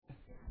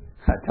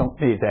I don't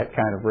need that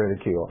kind of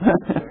ridicule.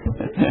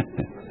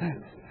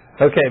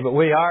 Okay, but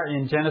we are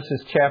in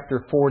Genesis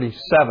chapter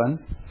 47.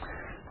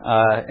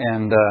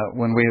 And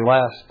when we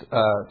last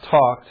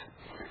talked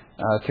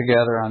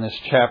together on this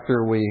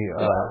chapter, we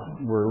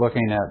were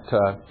looking at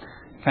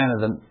kind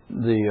of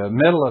the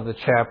middle of the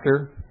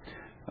chapter.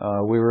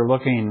 We were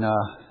looking,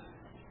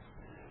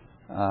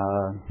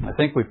 I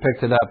think we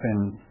picked it up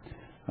in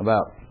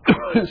about,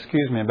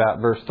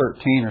 about verse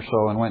 13 or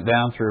so, and went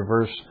down through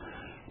verse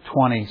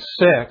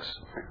 26,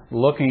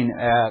 looking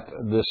at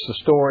the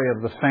story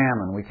of the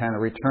famine. We kind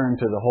of returned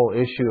to the whole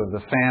issue of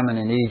the famine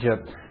in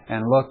Egypt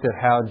and looked at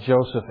how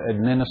Joseph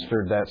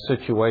administered that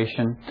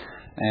situation.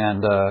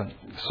 And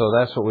so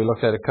that's what we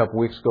looked at a couple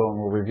weeks ago,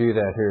 and we'll review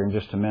that here in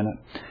just a minute.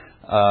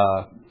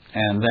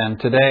 And then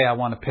today I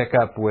want to pick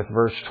up with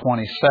verse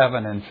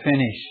 27 and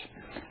finish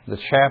the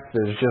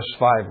chapter. There's just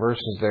 5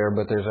 verses there,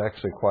 but there's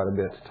actually quite a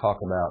bit to talk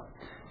about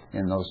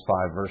in those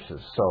 5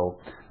 verses. So,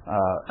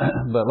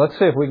 but let's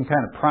see if we can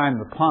kind of prime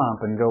the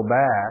pump and go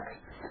back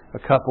a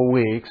couple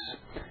weeks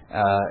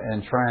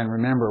and try and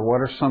remember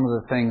what are some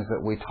of the things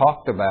that we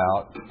talked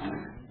about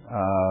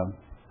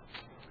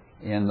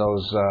in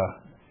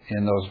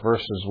those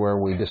verses where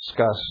we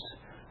discussed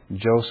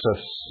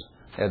Joseph's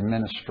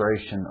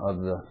administration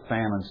of the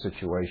famine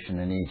situation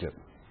in Egypt.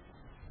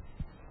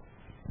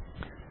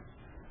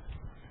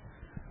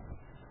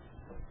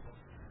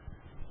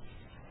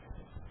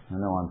 I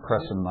know I'm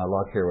pressing my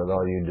luck here with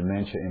all you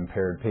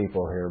dementia-impaired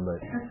people here,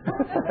 but...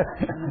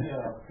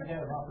 We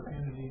had an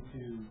opportunity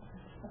to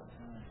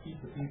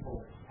keep the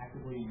people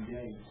actively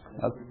engaged,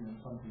 giving them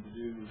something to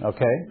do.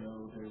 Okay.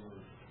 They were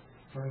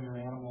turning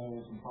their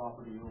animals and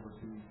property over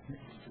to...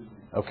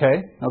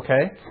 Okay.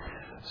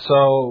 So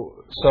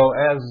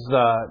as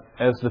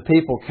the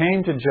people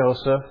came to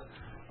Joseph,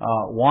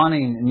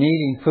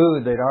 needing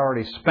food, they'd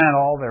already spent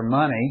all their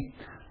money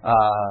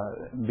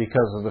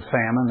because of the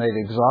famine.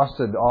 They'd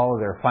exhausted all of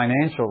their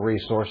financial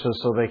resources,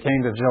 so they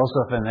came to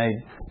Joseph and they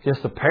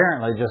just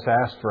apparently just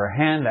asked for a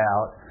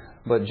handout,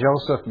 but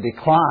Joseph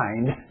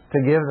declined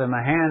to give them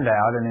a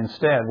handout, and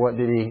instead, what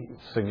did he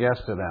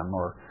suggest to them,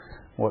 or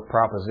what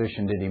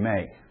proposition did he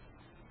make?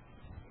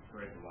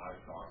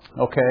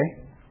 Okay.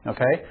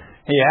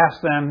 He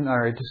asked them,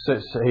 or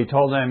he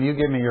told them, "You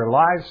give me your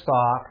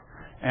livestock,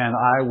 and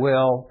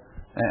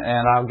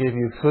I'll give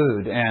you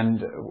food."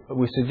 And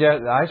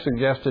I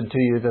suggested to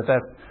you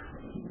that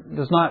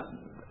is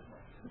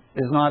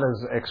not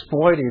as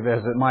exploitive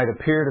as it might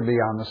appear to be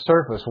on the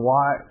surface.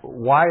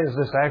 Why is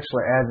this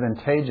actually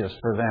advantageous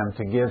for them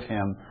to give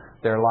him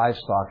their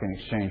livestock in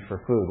exchange for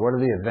food? What are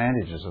the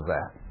advantages of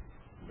that?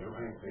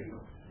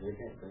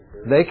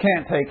 They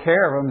can't take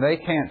care of them. They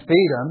can't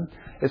feed them.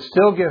 It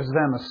still gives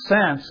them a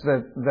sense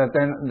that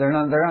they're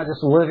not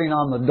just living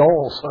on the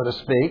dole, so to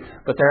speak,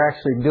 but they're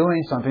actually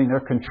doing something. They're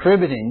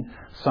contributing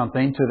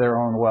something to their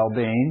own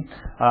well-being.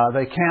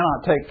 They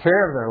cannot take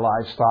care of their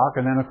livestock.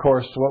 And then, of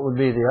course, what would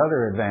be the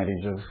other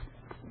advantage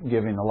of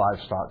giving the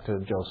livestock to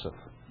Joseph?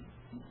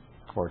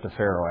 Or to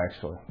Pharaoh,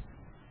 actually.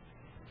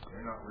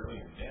 They're not really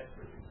in debt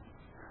to him.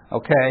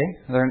 Okay,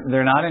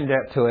 they're not in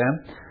debt to him.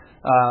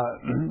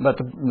 But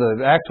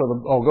the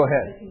actual... Oh, go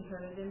ahead. They can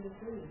turn it into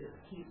food. It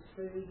keeps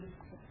food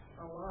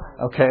alive.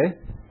 Okay.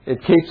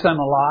 It keeps them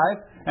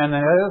alive. And the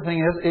other thing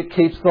is, it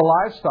keeps the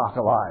livestock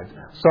alive.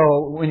 So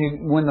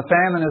when the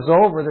famine is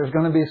over, there's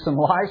going to be some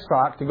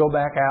livestock to go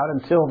back out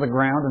and till the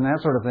ground and that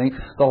sort of thing.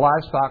 The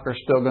livestock are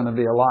still going to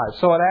be alive.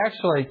 So it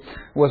actually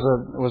was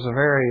a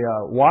very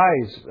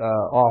wise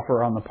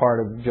offer on the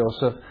part of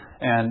Joseph,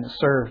 and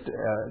served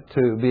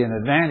to be an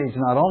advantage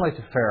not only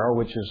to Pharaoh,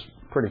 which is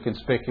pretty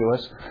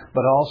conspicuous,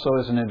 but also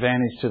as an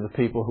advantage to the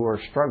people who are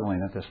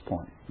struggling at this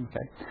point.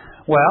 Okay.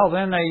 Well,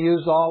 then they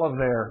used all of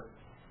their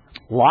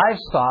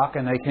livestock,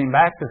 and they came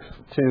back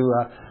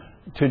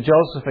to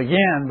Joseph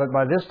again, but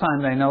by this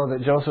time they know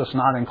that Joseph's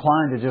not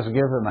inclined to just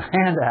give them a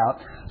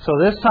handout. So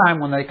this time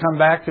when they come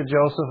back to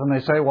Joseph and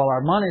they say, "Well,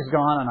 our money's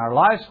gone and our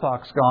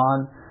livestock's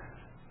gone,"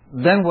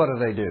 then what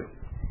do?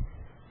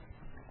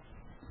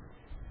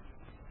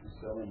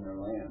 Selling their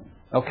land.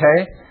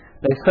 Okay.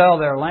 They sell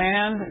their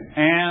land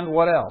and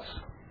what else?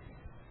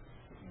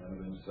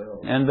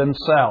 And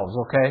themselves.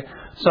 Okay.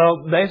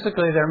 So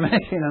basically they're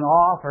making an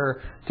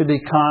offer to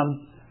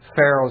become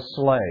Pharaoh's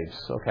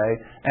slaves.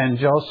 Okay. And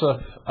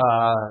Joseph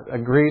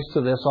agrees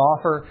to this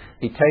offer.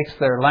 He takes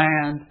their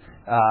land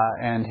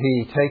and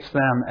he takes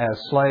them as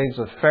slaves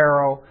of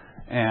Pharaoh.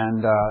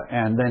 And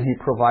then he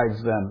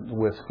provides them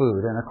with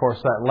food. And of course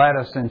that led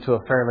us into a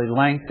fairly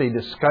lengthy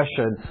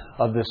discussion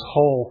of this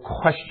whole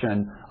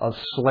question of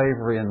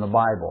slavery in the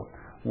Bible.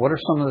 What are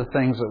some of the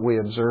things that we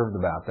observed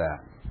about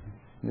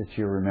that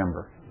you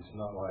remember? It's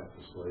not like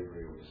the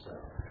slavery of the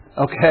South.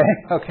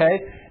 Okay.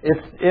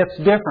 It's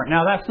different.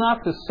 Now that's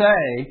not to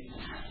say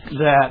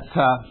that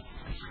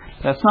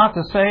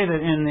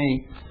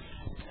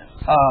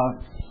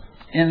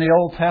in the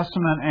Old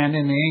Testament and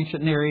in the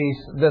ancient Near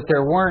East that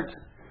there weren't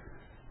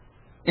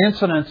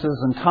incidences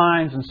and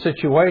times and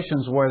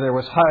situations where there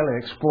was highly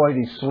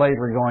exploitive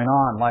slavery going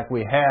on, like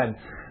we had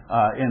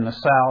in the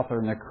South or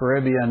in the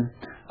Caribbean,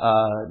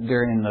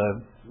 during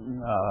the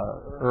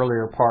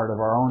earlier part of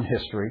our own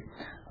history.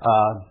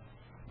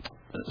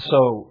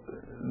 So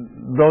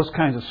those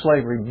kinds of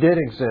slavery did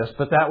exist,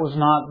 but that was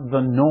not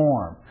the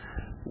norm.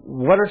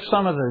 What are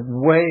some of the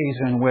ways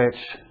in which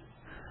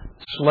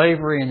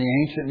slavery in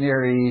the ancient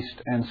Near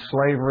East and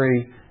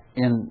slavery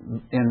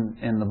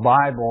in the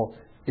Bible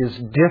is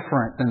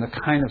different than the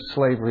kind of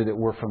slavery that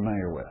we're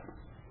familiar with?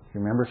 You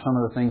remember some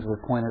of the things we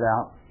pointed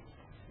out?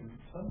 In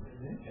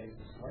many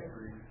cases,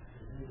 slavery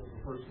enables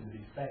a person to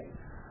be saved.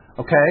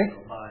 Okay.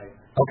 By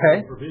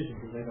Okay. provision,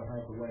 because they don't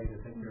have the way to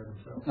take care of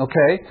themselves.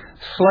 Okay.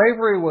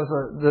 Slavery was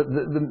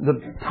the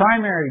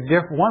primary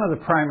one of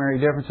the primary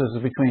differences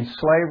between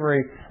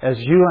slavery as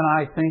you and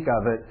I think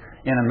of it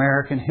in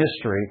American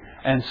history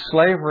and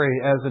slavery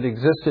as it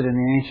existed in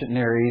the ancient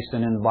Near East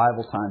and in the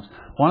Bible times.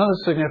 One of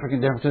the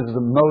significant differences is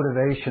the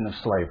motivation of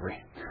slavery.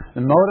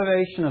 The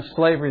motivation of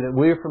slavery that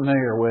we're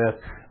familiar with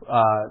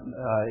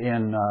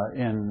in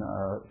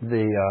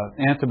the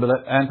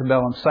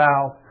antebellum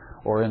South,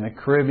 or in the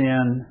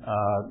Caribbean,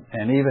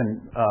 and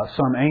even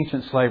some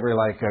ancient slavery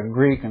like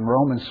Greek and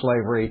Roman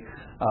slavery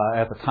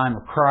at the time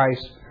of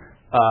Christ.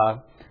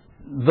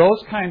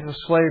 Those kinds of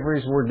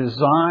slaveries were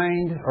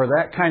designed, or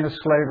that kind of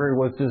slavery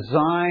was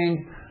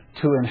designed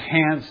to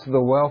enhance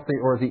the wealthy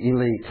or the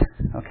elite.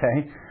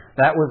 Okay?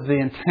 That was the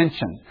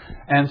intention.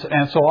 And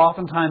so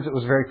oftentimes it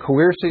was very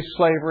coercive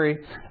slavery,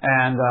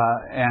 and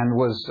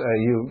was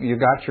you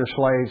got your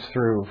slaves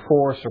through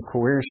force or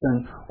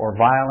coercion or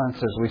violence,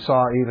 as we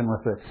saw even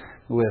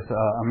with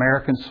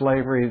American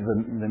slavery.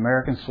 The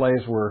American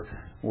slaves were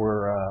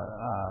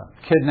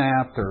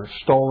kidnapped or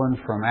stolen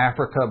from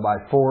Africa by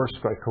force,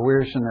 by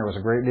coercion. There was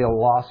a great deal of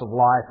loss of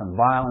life and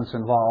violence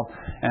involved.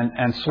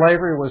 And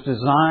slavery was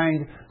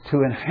designed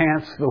to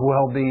enhance the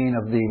well-being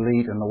of the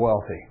elite and the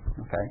wealthy.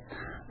 Okay?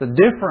 The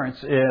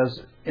difference is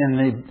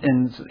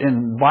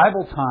in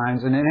Bible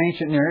times and in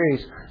ancient Near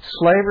East,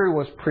 slavery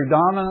was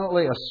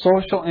predominantly a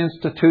social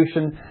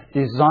institution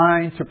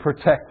designed to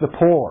protect the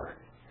poor.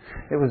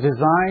 It was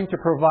designed to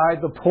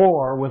provide the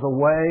poor with a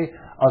way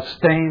of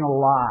staying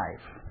alive.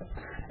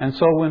 And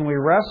so when we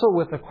wrestle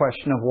with the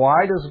question of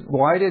why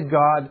did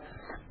God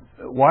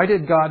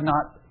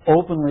not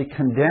openly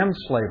condemn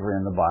slavery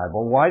in the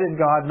Bible? Why did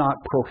God not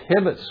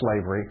prohibit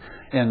slavery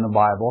in the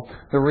Bible?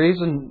 The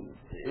reason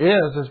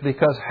is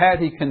because had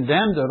He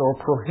condemned it or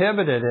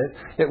prohibited it,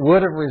 it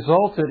would have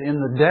resulted in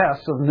the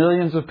deaths of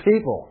millions of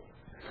people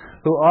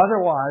who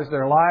otherwise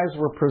their lives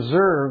were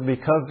preserved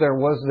because there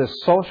was this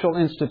social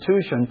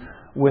institution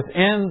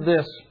within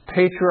this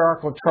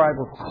patriarchal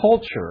tribal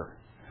culture,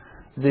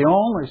 the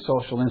only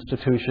social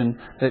institution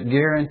that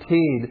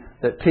guaranteed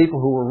that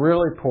people who were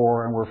really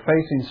poor and were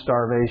facing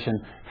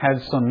starvation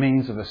had some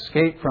means of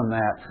escape from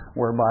that,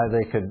 whereby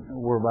they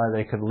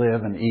could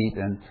live and eat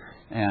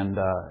and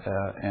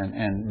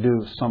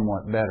do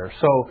somewhat better.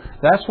 So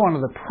that's one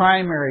of the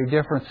primary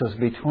differences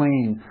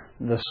between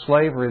the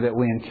slavery that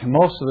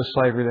most of the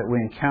slavery that we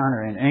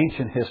encounter in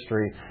ancient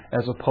history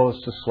as opposed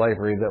to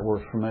slavery that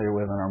we're familiar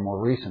with in our more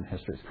recent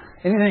histories.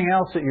 Anything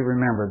else that you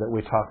remember that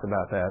we talked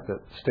about that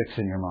sticks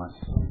in your mind?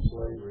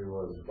 Slavery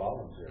was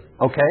voluntary.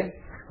 Okay.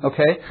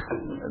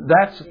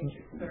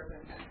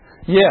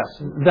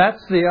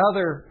 That's the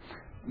other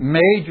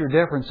major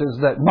difference is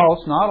that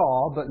most, not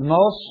all, but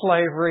most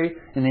slavery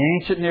in the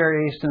ancient Near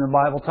East in the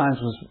Bible times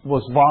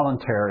was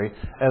voluntary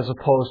as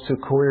opposed to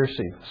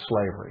coercive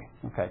slavery.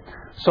 Okay.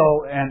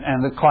 So,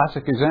 and the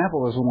classic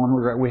example is the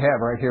one we have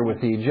right here with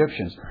the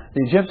Egyptians.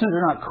 The Egyptians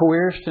are not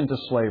coerced into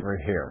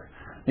slavery here.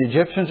 The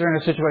Egyptians are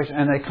in a situation,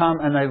 and they come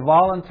and they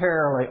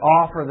voluntarily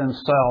offer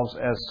themselves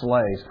as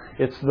slaves.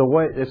 It's the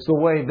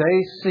way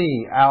they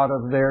see out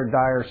of their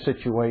dire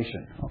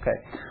situation. Okay.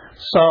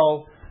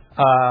 So,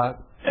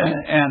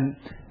 and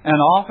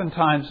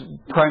oftentimes,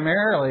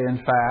 primarily, in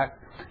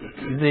fact,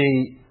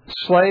 the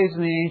slaves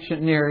in the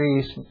ancient Near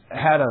East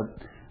had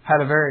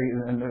a very,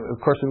 and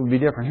of course it would be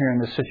different here in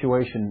this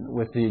situation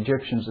with the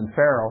Egyptians and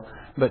Pharaoh,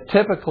 but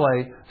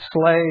typically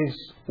slaves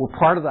were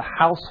part of the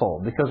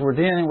household because we're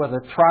dealing with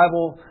a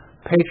tribal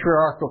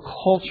patriarchal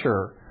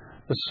culture.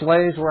 The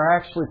slaves were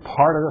actually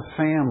part of the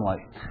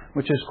family,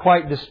 which is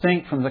quite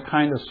distinct from the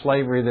kind of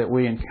slavery that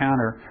we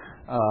encounter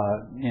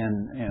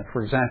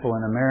for example,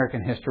 in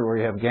American history, where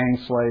you have gang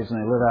slaves and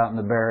they live out in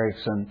the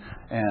barracks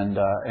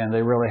and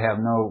they really have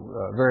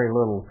very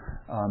little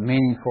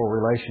meaningful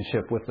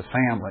relationship with the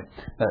family.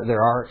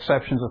 There are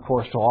exceptions, of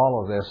course, to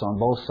all of this on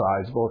both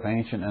sides, both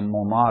ancient and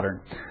more modern.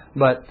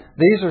 But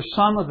these are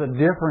some of the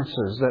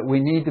differences that we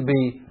need to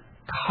be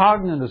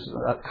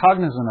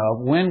cognizant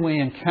of when we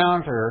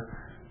encounter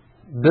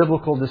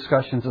biblical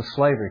discussions of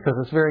slavery, because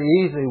it's very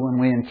easy when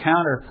we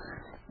encounter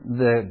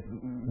the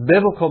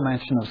biblical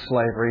mention of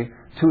slavery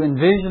to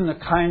envision the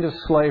kind of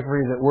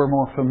slavery that we're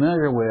more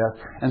familiar with,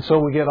 and so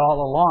we get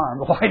all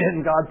alarmed. Why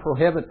didn't God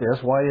prohibit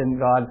this? Why didn't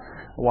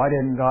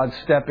God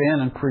step in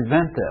and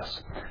prevent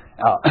this?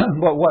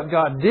 But what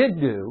God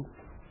did do,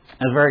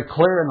 is very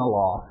clear in the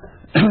law,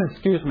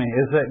 excuse me,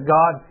 is that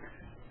God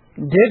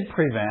did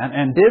prevent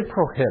and did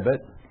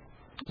prohibit.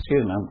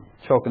 Excuse me, I'm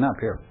choking up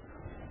here.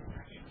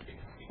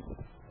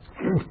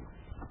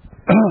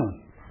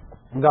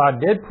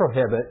 God did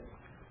prohibit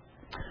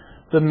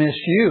the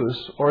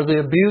misuse or the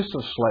abuse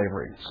of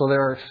slavery. So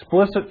there are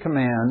explicit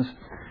commands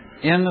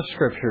in the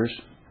Scriptures,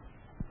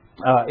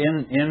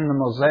 in the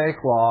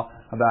Mosaic Law,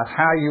 about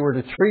how you were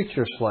to treat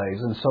your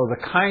slaves. And so the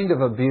kind of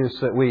abuse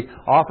that we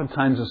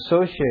oftentimes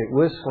associate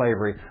with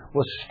slavery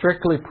was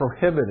strictly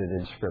prohibited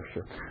in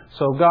Scripture.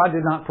 So God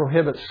did not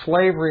prohibit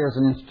slavery as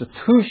an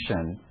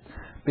institution,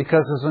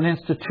 because as an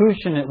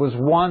institution it was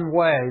one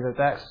way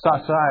that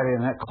society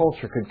and that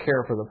culture could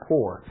care for the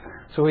poor.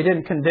 So He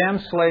didn't condemn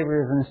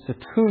slavery as an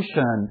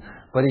institution,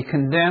 but He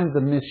condemned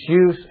the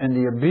misuse and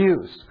the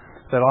abuse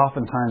that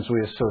oftentimes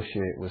we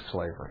associate with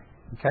slavery.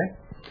 Okay?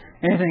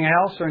 Anything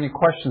else or any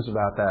questions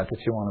about that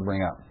you want to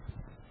bring up?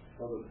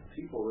 Well, the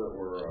people that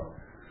were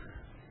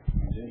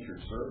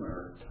indentured servant,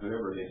 or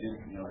whoever they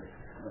didn't, went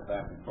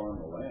back and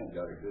farmed the land,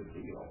 got a good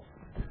deal.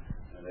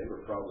 And they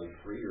were probably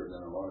freer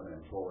than a lot of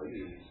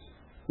employees.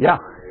 Yeah.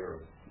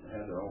 They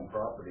had their own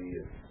property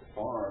at the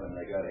farm, and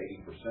they got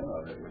 80%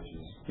 of it, which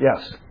is...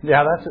 Yes.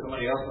 Yeah, that's it.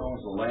 Somebody else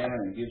owns the land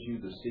and gives you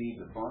the seed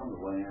to farm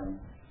the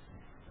land,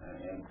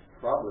 and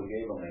probably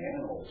gave them the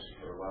animals,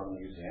 or allowed them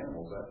to use the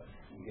animals. That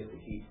you get to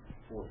keep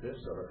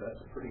 4/5 of it. That's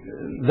a pretty good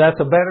deal. That's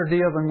a better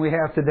deal than we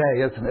have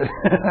today, isn't it?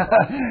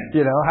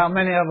 How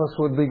many of us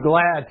would be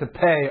glad to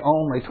pay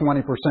only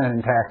 20%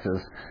 in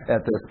taxes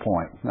at this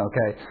point?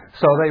 Okay,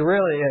 so it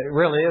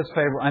really is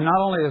favorable, and not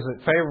only is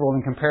it favorable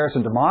in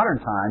comparison to modern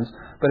times,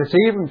 but it's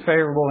even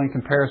favorable in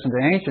comparison to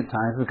ancient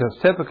times, because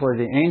typically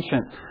the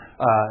ancient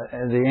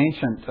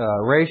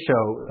ratio,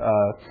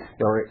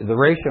 or the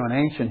ratio in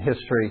ancient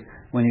history,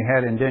 when you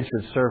had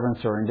indentured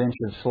servants or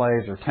indentured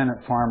slaves or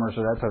tenant farmers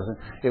or that type of thing,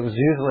 it was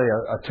usually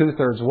a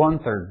 2/3,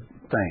 1/3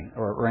 thing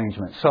or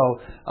arrangement. So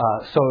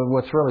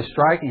what's really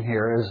striking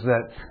here is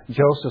that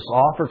Joseph's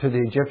offer to the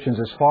Egyptians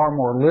is far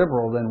more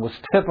liberal than was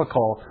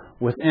typical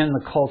within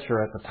the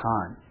culture at the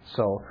time.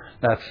 So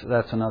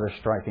that's another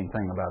striking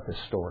thing about this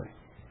story.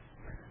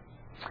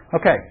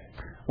 Okay,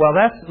 well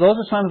those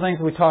are some of the things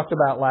we talked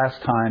about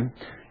last time.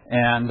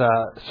 And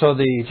so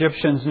the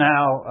Egyptians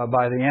now,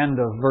 by the end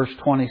of verse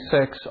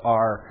 26,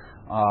 are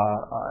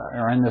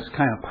in this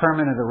kind of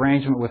permanent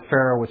arrangement with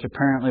Pharaoh, which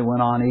apparently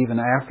went on even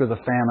after the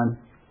famine.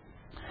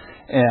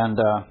 And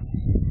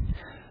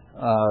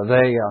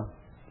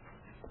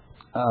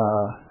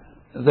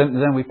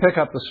then we pick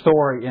up the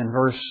story in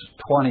verse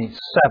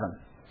 27.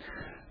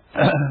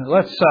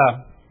 Let's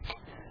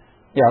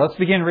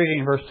begin reading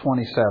in verse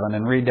 27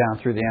 and read down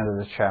through the end of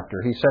this chapter.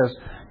 He says,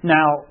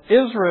 "Now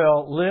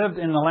Israel lived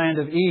in the land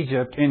of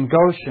Egypt in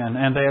Goshen,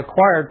 and they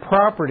acquired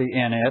property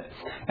in it,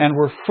 and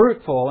were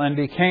fruitful and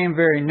became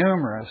very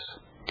numerous.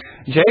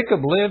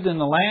 Jacob lived in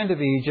the land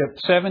of Egypt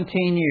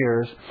 17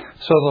 years,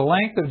 so the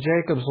length of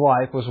Jacob's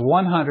life was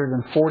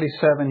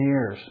 147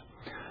 years.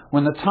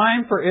 When the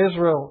time for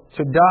Israel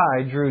to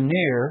die drew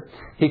near,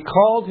 he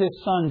called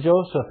his son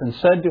Joseph and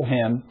said to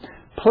him,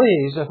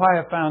 'Please, if I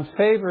have found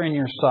favor in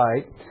your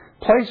sight,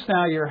 place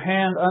now your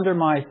hand under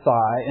my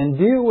thigh and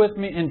deal with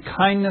me in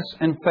kindness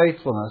and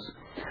faithfulness.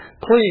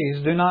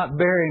 Please do not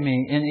bury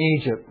me in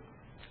Egypt.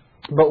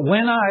 But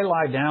when I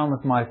lie down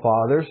with my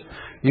fathers,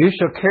 you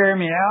shall carry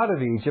me out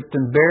of Egypt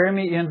and bury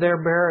me in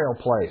their burial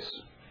place.'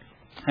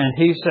 And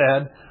he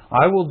said,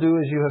 'I will do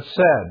as you have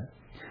said.'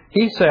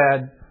 He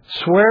said,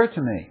 'Swear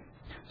to me.'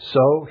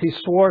 So he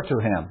swore to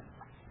him.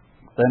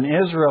 Then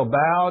Israel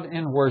bowed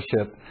in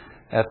worship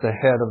at the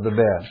head of the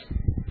bed."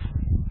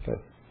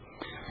 Okay.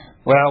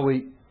 Well,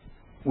 we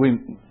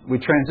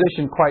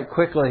transition quite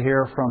quickly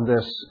here from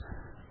this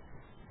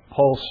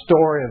whole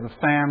story of the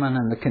famine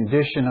and the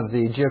condition of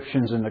the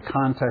Egyptians in the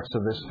context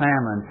of this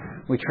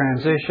famine. We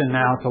transition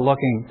now to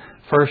looking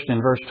first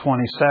in verse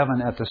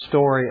 27 at the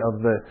story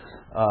of the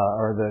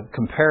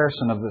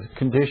comparison of the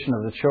condition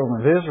of the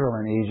children of Israel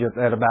in Egypt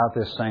at about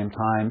this same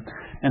time.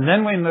 And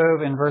then we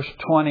move in verse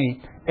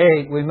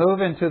 28, we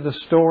move into the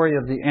story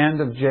of the end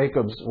of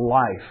Jacob's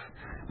life.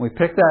 We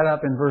pick that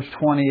up in verse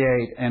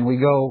 28, and we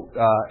go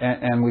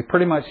and we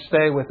pretty much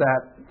stay with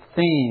that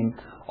theme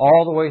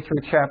all the way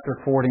through chapter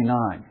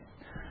 49.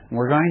 And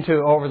we're going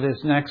to, over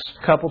this next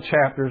couple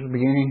chapters,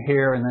 beginning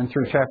here and then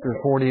through chapters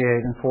 48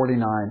 and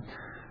 49,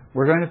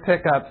 we're going to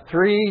pick up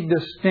three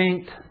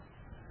distinct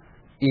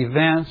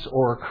events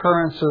or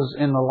occurrences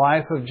in the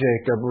life of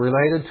Jacob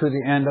related to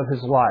the end of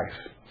his life.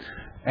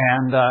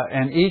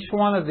 And each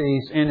one of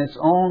these, in its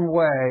own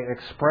way,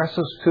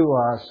 expresses to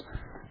us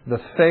the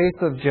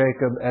faith of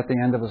Jacob at the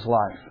end of his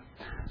life.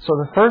 So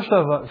the first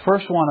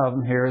one of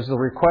them here is the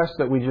request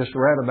that we just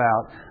read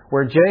about,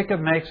 where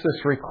Jacob makes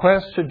this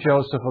request to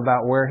Joseph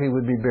about where he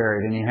would be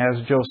buried. And he has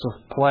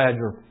Joseph pledge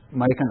or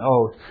make an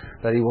oath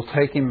that he will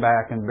take him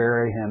back and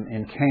bury him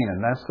in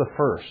Canaan. That's the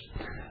first.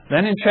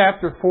 Then in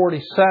chapter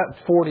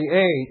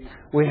 48,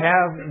 we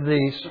have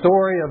the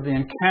story of the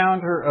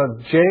encounter of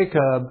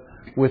Jacob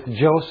with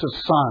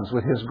Joseph's sons,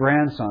 with his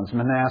grandsons,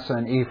 Manasseh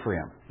and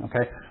Ephraim.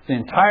 Okay, the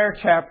entire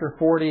chapter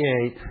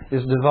 48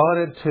 is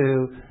devoted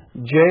to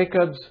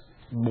Jacob's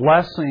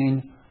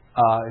blessing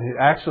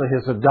actually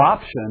his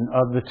adoption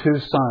of the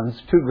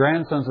two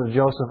grandsons of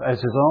Joseph as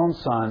his own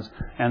sons,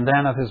 and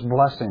then of his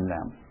blessing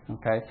them.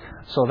 Okay,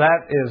 so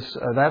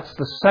that's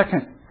the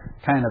second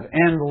kind of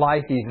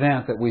end-life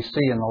event that we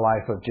see in the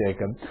life of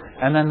Jacob.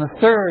 And then the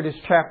third is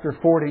chapter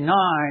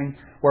 49,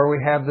 where we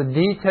have the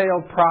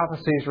detailed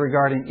prophecies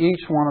regarding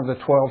each one of the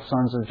 12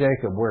 sons of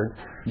Jacob, where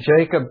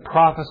Jacob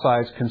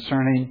prophesies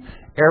concerning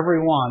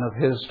every one of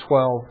his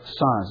 12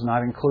 sons,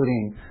 not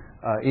including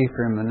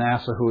Ephraim and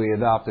Manasseh, who he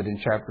adopted in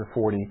chapter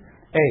 48.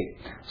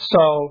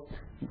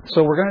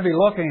 So we're going to be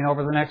looking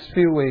over the next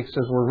few weeks,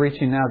 as we're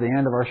reaching now the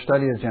end of our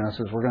study of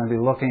Genesis, we're going to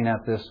be looking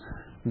at this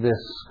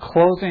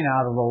closing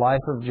out of the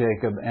life of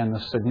Jacob and the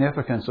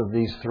significance of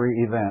these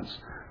three events: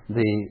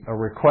 the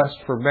request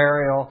for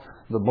burial,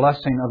 the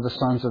blessing of the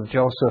sons of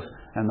Joseph,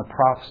 and the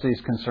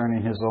prophecies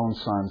concerning his own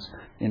sons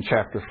in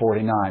chapter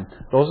 49.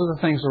 Those are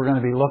the things we're going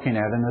to be looking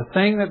at. And the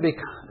thing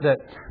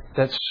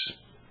that's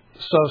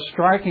so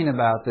striking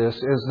about this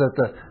is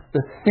that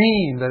the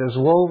theme that is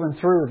woven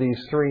through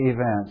these three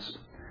events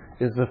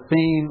is the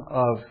theme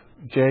of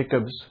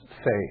Jacob's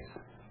faith.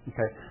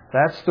 Okay,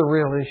 that's the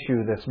real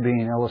issue that's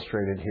being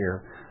illustrated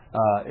here.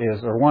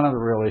 Or one of the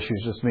real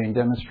issues that's being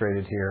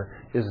demonstrated here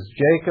is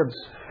Jacob's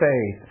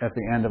faith at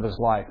the end of his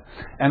life.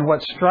 And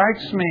what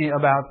strikes me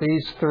about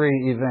these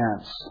three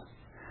events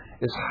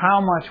is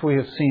how much we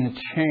have seen a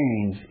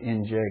change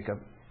in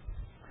Jacob.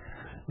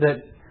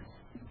 That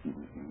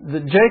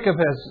Jacob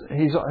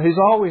he's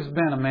always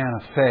been a man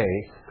of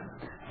faith,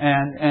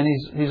 and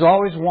he's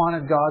always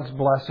wanted God's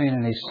blessing,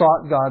 and he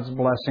sought God's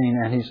blessing,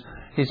 and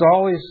he's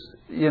always,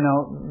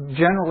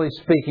 generally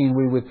speaking,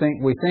 we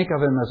think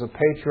of him as a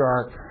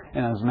patriarch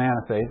and as a man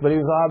of faith, but he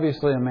was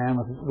obviously a man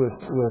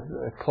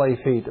with clay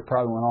feet that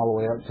probably went all the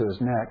way up to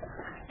his neck,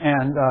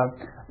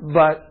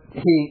 but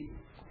he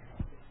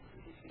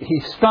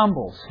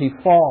stumbles, he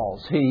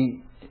falls,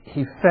 he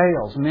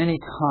fails many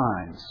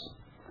times.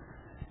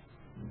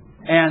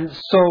 And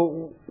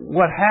so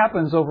what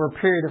happens over a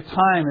period of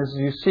time is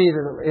you see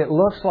that it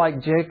looks like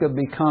Jacob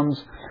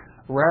becomes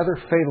rather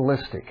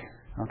fatalistic.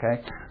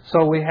 Okay,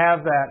 so we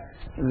have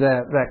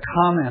that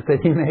comment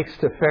that he makes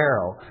to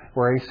Pharaoh,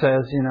 where he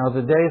says,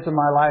 the days of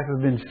my life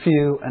have been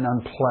few and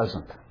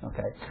unpleasant.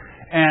 Okay,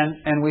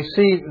 and we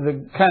see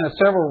the kind of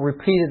several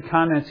repeated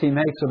comments he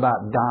makes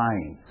about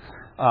dying.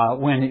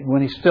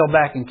 When he's still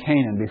back in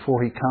Canaan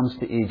before he comes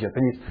to Egypt.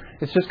 And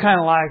it's just kind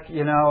of like,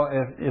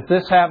 if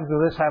this happens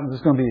or this happens,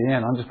 it's going to be the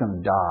end. I'm just going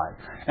to die.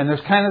 And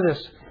there's kind of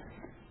this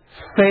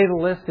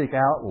fatalistic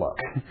outlook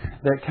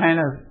that kind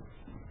of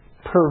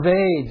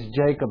pervades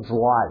Jacob's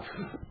life.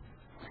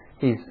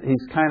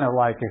 He's kind of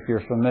like, if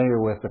you're familiar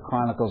with the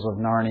Chronicles of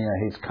Narnia,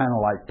 he's kind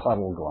of like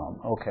Puddleglum,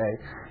 okay?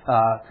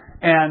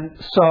 And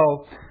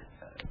so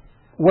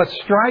what's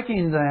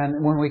striking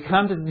then, when we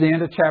come to the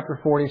end of chapter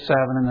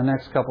 47 and the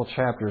next couple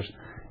chapters,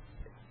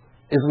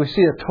 is we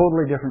see a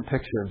totally different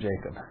picture of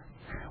Jacob.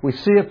 We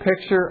see a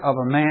picture of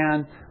a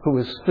man who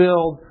is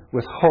filled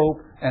with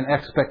hope and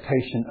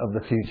expectation of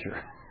the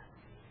future.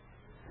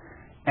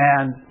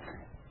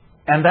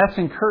 And that's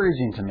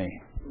encouraging to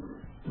me.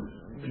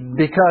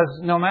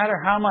 Because no matter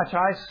how much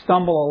I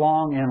stumble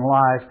along in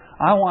life,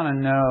 I want to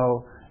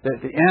know that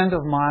at the end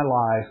of my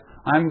life,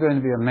 I'm going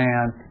to be a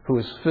man who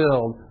is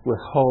filled with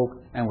hope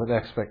and with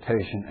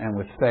expectation and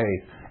with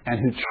faith, and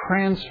who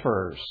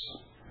transfers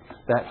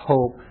that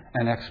hope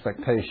and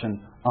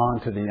expectation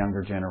onto the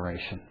younger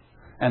generation.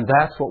 And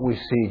that's what we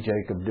see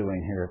Jacob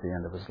doing here at the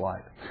end of his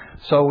life.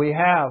 So we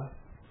have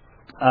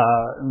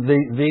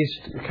these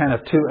kind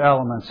of two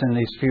elements in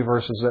these few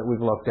verses that we've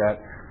looked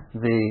at.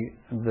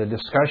 The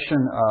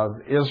discussion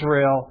of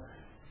Israel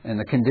and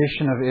the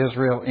condition of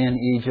Israel in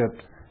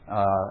Egypt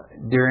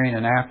during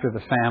and after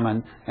the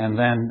famine, and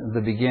then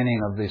the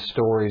beginning of the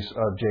stories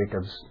of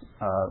Jacob's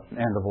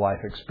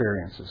end-of-life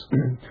experiences.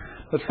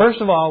 But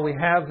first of all, we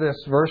have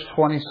this verse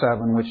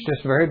 27, which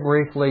just very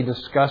briefly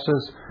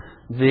discusses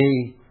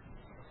the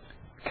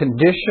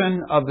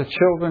condition of the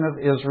children of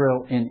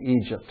Israel in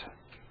Egypt.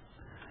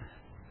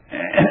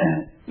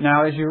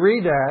 Now, as you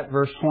read that,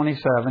 verse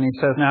 27, he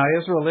says, "Now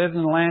Israel lived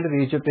in the land of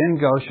Egypt in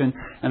Goshen,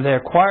 and they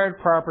acquired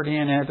property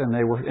in it, and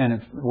they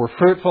were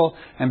fruitful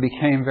and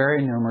became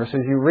very numerous."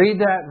 As you read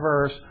that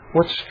verse,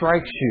 what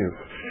strikes you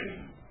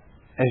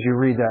as you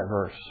read that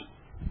verse?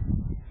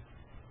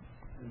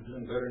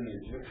 Better than the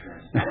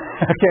Egyptians.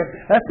 Okay,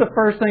 that's the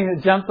first thing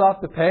that jumps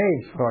off the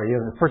page for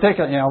you.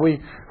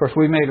 Particularly,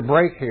 we made a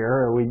break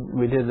here.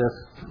 We did this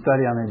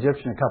study on the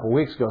Egyptian a couple of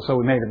weeks ago, so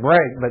we made a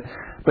break.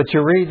 But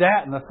you read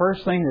that, and the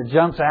first thing that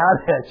jumps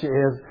out at you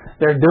is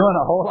they're doing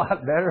a whole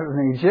lot better than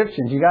the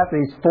Egyptians. You got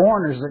these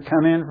foreigners that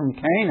come in from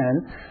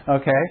Canaan,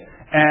 okay,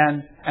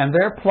 and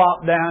they're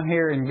plopped down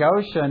here in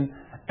Goshen,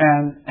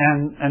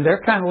 and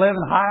they're kind of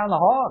living high on the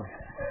hog.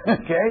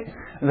 Okay,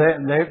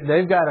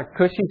 they've got a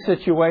cushy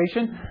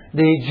situation.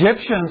 The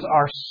Egyptians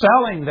are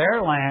selling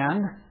their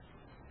land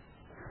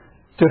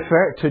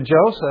to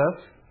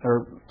Joseph,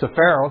 or to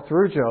Pharaoh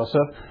through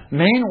Joseph.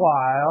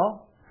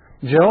 Meanwhile,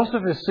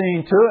 Joseph is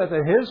seeing to it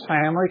that his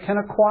family can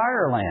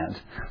acquire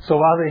land. So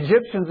while the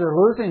Egyptians are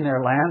losing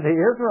their land, the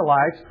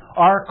Israelites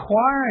are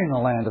acquiring the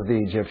land of the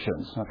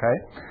Egyptians. Okay?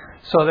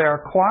 So they're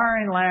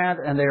acquiring land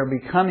and they're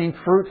becoming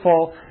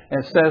fruitful.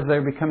 It says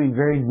they're becoming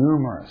very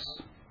numerous.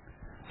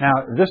 Now,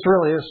 this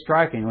really is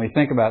striking when we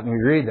think about it and we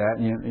read that,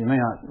 and you may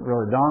not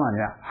really dawn on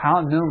you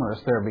how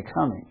numerous they're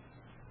becoming.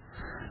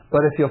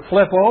 But if you'll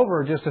flip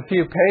over just a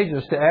few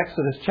pages to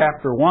Exodus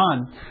chapter 1,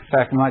 in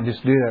fact, I might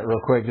just do that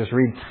real quick, just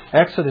read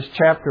Exodus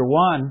chapter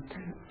 1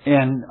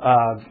 in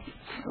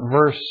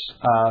verse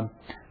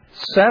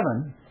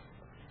 7,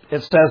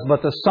 it says,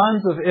 "But the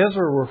sons of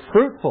Israel were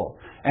fruitful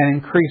and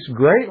increased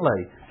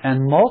greatly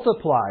and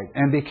multiplied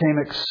and became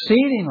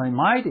exceedingly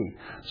mighty,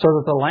 so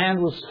that the land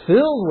was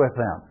filled with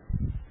them.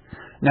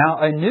 Now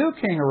a new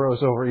king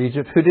arose over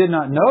Egypt who did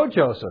not know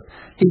Joseph.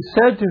 He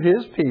said to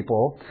his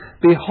people,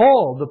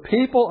 'Behold, the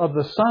people of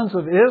the sons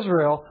of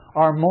Israel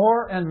are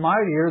more and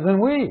mightier than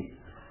we.'"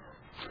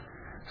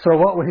 So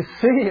what we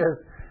see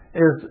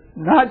is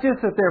not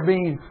just that they're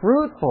being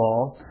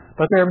fruitful,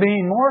 but they're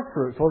being more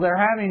fruitful. They're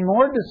having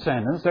more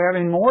descendants. They're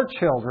having more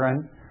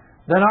children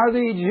than are the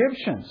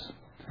Egyptians.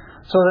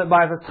 So that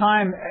by the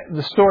time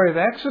the story of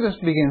Exodus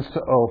begins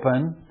to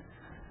open,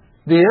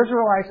 the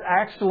Israelites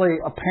actually,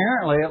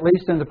 apparently, at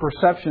least in the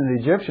perception of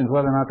the Egyptians,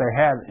 whether or not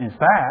they had in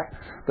fact,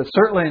 but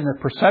certainly in the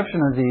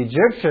perception of the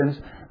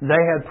Egyptians,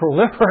 they had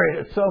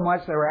proliferated so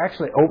much they were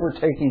actually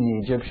overtaking the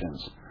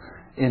Egyptians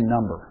in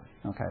number.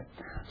 Okay,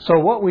 so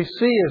what we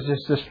see is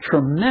just this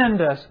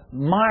tremendous,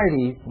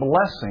 mighty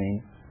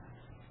blessing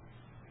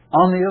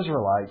on the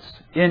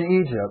Israelites in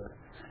Egypt,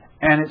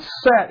 and it's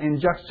set in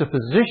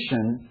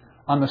juxtaposition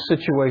on the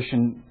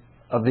situation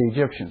of the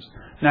Egyptians.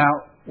 Now,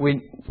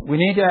 we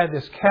need to add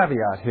this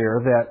caveat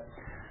here that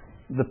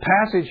the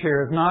passage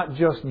here is not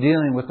just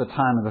dealing with the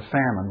time of the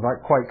famine,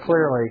 but quite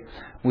clearly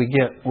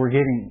we're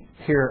getting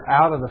here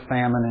out of the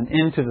famine and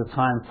into the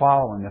time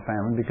following the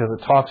famine, because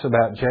it talks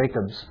about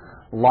Jacob's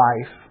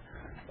life,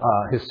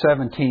 his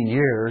 17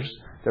 years.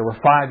 There were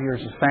 5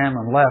 years of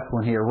famine left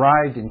when he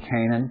arrived in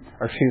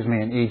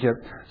in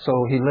Egypt.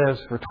 So he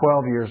lives for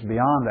 12 years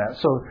beyond that.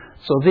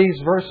 So these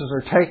verses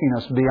are taking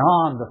us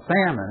beyond the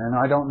famine. And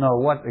I don't know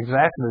what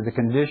exactly the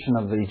condition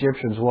of the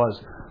Egyptians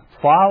was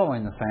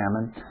following the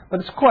famine. But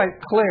it's quite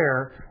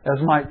clear,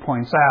 as Mike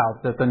points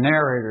out, that the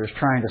narrator is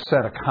trying to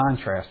set a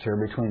contrast here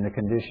between the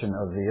condition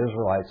of the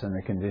Israelites and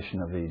the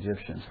condition of the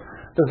Egyptians.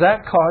 Does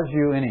that cause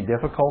you any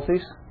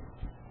difficulties?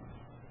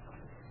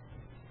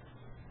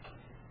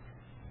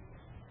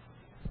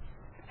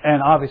 And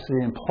obviously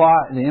the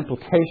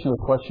implication of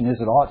the question is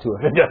it ought to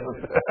if it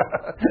doesn't.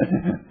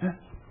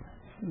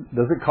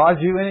 Does it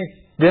cause you any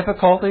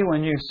difficulty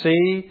when you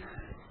see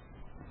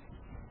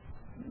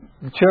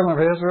the children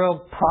of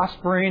Israel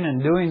prospering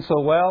and doing so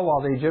well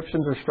while the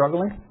Egyptians are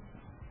struggling?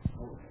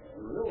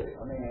 Really?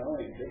 I mean, the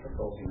only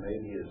difficulty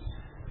maybe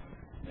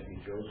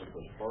Joseph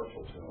was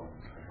partial to them,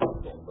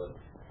 but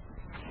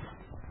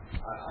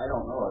I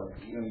don't know.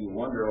 You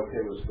wonder,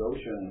 okay, was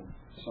Goshen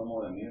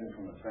somewhat immune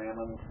from the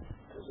famine?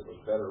 Because it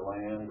was better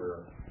land,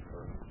 but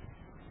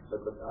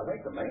I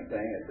think the main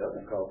thing that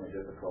doesn't cause me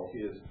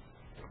difficulty is,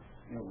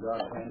 God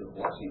planned a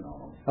blessing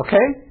on them.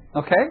 Okay.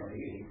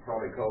 He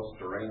probably caused it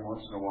to rain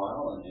once in a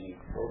while, and he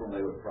told them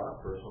they would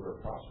prosper, so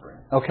they're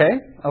prospering.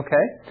 Okay.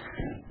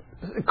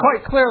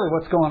 Quite clearly,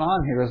 what's going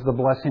on here is the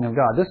blessing of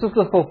God. This is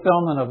the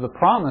fulfillment of the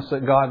promise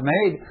that God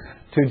made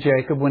to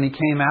Jacob when he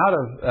came out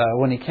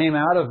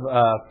of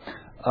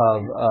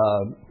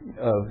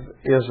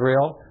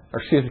Israel.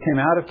 Came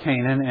out of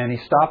Canaan, and he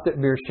stopped at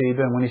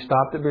Beersheba. And when he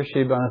stopped at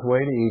Beersheba on his way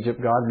to Egypt,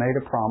 God made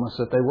a promise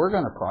that they were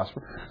going to prosper.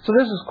 So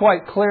this is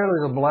quite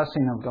clearly the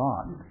blessing of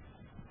God.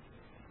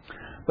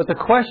 But the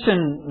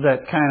question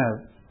that kind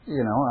of,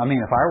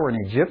 if I were an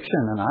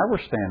Egyptian and I were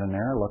standing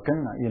there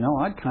looking,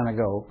 I'd kind of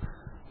go,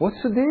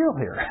 what's the deal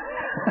here?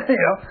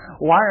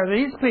 Why are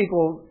these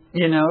people,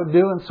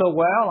 doing so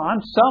well?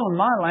 I'm selling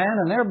my land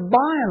and they're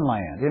buying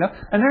land,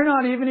 and they're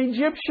not even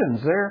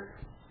Egyptians. They're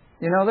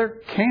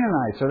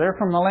Canaanites, or they're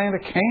from the land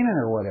of Canaan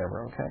or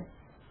whatever, okay?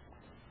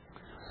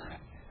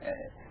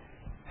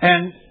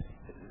 And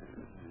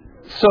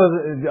so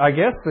I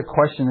guess the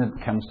question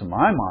that comes to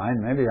my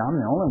mind, maybe I'm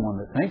the only one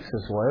that thinks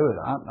this way,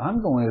 but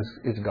I'm going,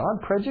 is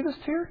God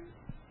prejudiced here?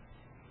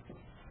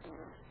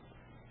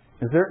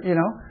 Is there,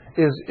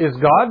 is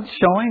God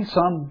showing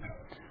some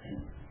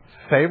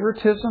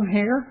favoritism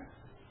here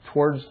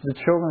towards the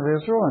children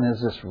of Israel? And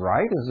is this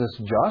right? Is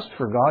this just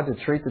for God to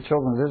treat the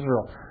children of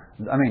Israel?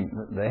 I mean,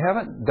 they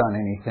haven't done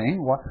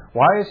anything.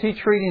 Why is He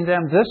treating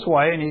them this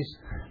way, and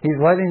He's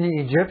letting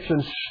the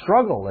Egyptians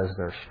struggle as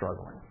they're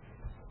struggling?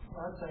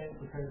 Well, I'd say it's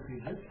because the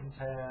Egyptians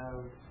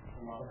have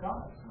a lot of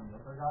gods, and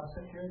their gods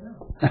take care of them.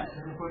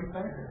 They're putting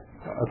favor.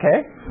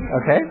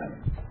 Okay.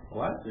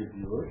 Well, actually, if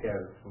you look at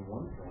it from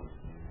one point,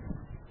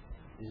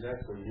 He's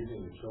actually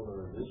using the children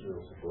of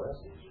Israel to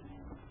bless Egypt.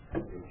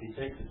 If He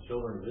takes the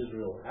children of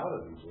Israel out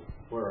of Egypt,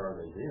 where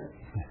are they then?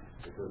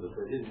 Because if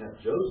they didn't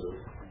have Joseph,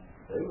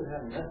 they would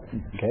have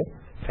nothing.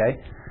 Okay.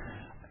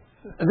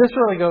 this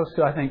really goes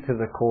to, I think, to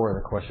the core of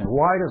the question.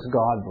 Why does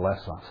God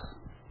bless us?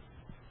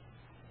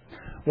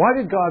 Why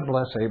did God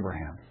bless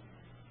Abraham?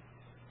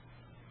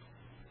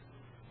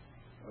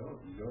 Well,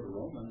 you go to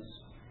Romans,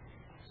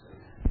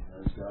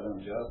 is God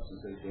unjust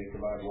and says,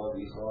 Jacob I love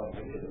Esau and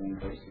hated him.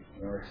 Basically,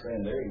 it's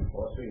saying there, he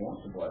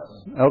wants to bless.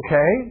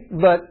 Okay,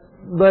 but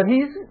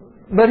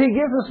he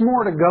gives us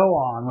more to go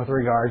on with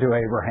regard to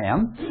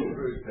Abraham.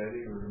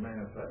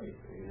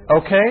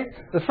 Okay,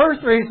 the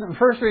first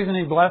reason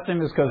he blessed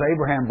him is because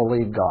Abraham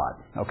believed God.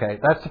 Okay,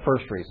 that's the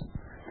first reason.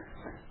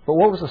 But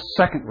what was the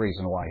second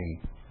reason why he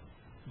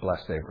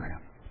blessed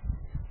Abraham?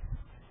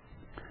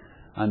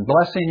 I'm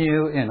blessing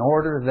you in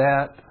order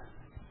that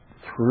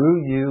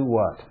through you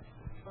what?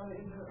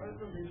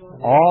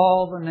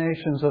 All the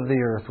nations of the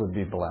earth would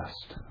be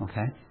blessed.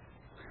 Okay?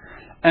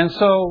 And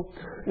so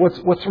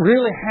what's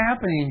really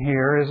happening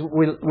here is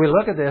we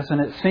look at this and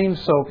it seems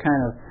so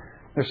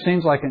there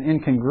seems like an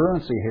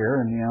incongruency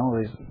here,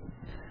 and these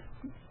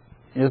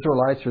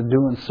Israelites are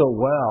doing so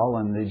well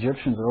and the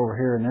Egyptians are over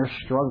here and they're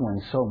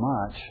struggling so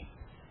much.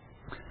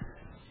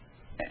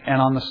 And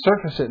on the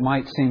surface it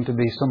might seem to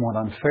be somewhat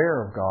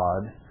unfair of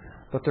God,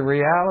 but the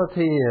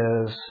reality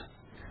is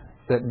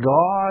that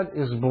God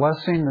is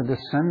blessing the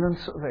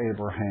descendants of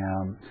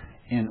Abraham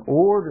in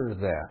order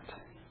that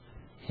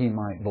He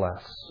might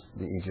bless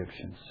the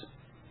Egyptians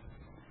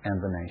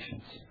and the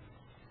nations.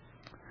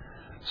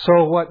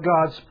 So what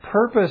God's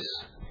purpose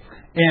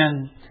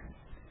in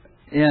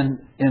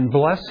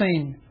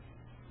blessing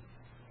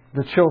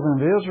the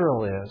children of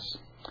Israel is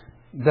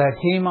that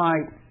He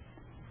might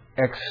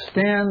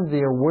extend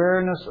the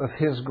awareness of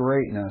His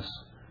greatness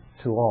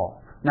to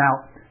all.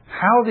 Now,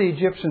 how the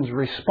Egyptians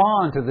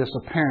respond to this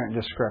apparent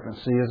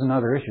discrepancy is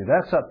another issue.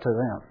 That's up to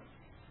them.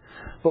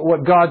 But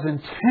what God's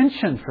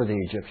intention for the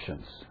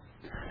Egyptians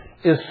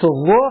is to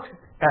look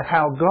at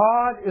how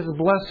God is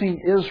blessing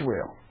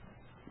Israel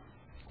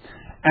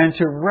and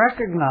to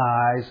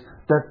recognize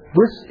that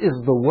this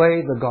is the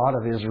way the God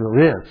of Israel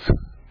is.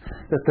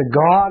 That the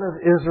God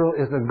of Israel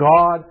is a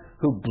God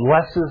who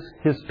blesses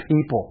His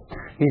people.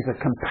 He's a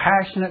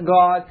compassionate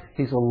God.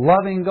 He's a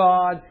loving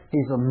God.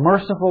 He's a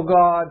merciful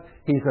God.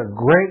 He's a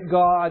great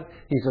God.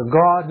 He's a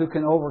God who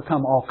can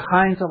overcome all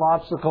kinds of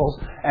obstacles.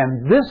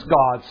 And this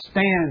God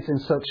stands in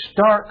such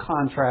stark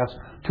contrast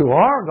to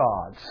our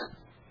gods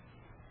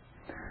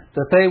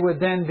that they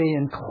would then be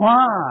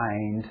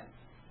inclined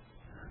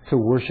to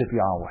worship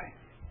Yahweh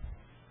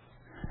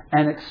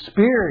and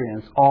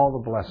experience all the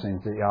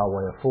blessings that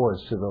Yahweh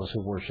affords to those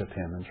who worship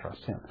Him and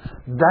trust Him.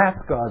 That's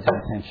God's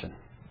intention.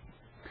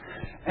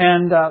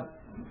 And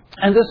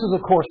this is,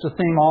 of course, the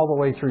theme all the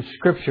way through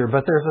Scripture.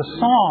 But there's a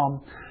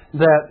psalm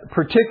that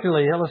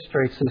particularly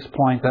illustrates this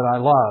point that I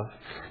love.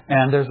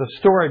 And there's a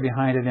story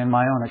behind it in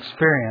my own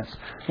experience.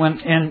 When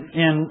in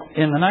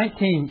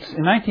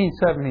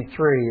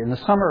 1973, in the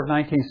summer of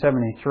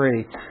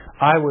 1973,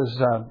 I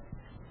was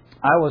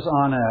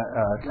on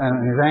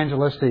an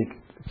evangelistic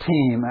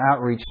team,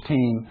 outreach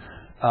team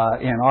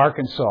in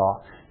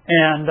Arkansas,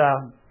 and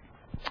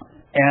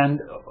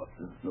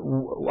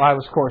I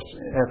was, of course,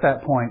 at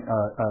that point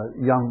a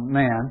young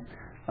man,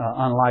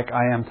 unlike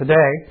I am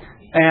today,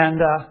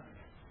 and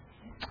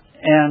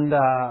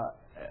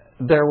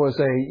there was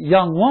a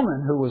young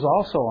woman who was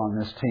also on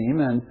this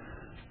team, and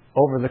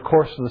over the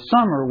course of the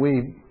summer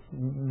we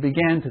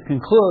began to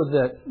conclude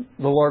that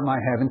the Lord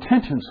might have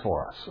intentions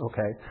for us,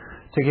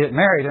 to get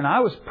married. And I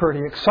was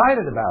pretty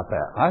excited about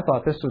that. I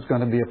thought this was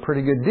going to be a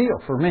pretty good deal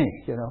for me,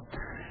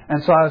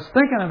 And so I was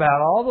thinking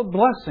about all the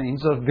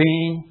blessings of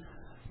being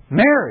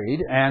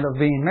married and of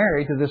being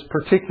married to this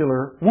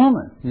particular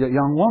woman,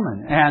 young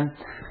woman. And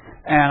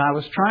I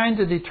was trying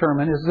to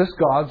determine, is this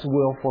God's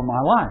will for my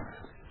life?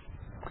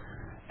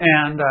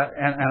 And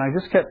I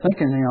just kept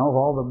thinking, of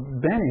all the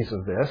bennies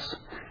of this.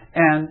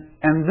 And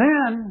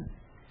then,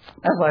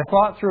 as I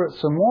thought through it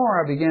some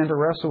more, I began to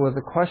wrestle with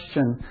the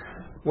question,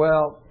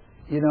 well,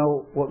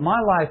 what my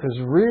life is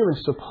really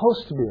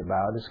supposed to be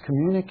about is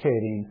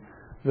communicating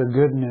the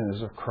good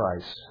news of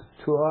Christ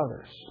to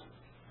others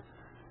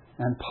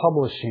and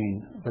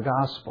publishing the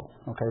gospel.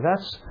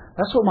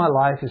 That's what my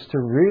life is to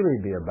really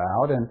be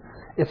about, and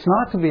it's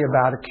not to be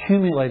about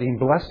accumulating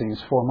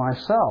blessings for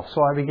myself.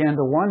 So I began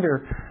to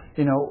wonder,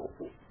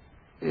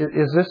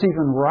 is this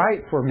even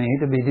right for me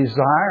to be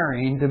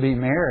desiring to be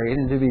married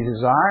and to be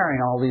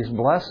desiring all these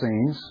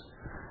blessings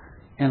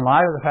in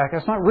light of the fact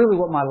that's not really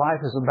what my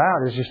life is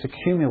about, is just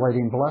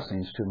accumulating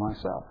blessings to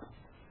myself.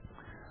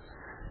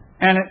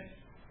 And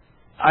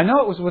I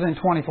know it was within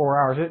 24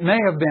 hours. It may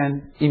have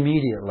been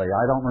immediately.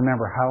 I don't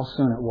remember how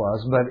soon it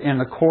was. But in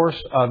the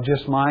course of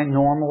just my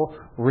normal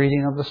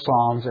reading of the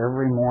Psalms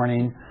every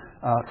morning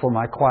for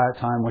my quiet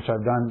time, which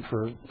I've done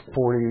for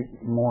 40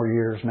 more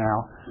years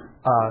now,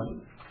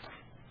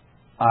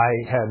 I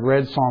had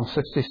read Psalm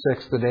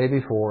 66 the day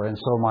before. And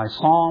so my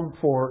psalm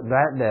for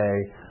that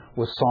day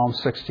was Psalm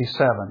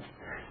 67.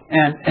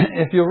 And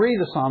if you'll read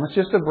the psalm, it's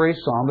just a brief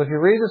psalm, but if you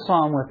read the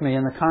psalm with me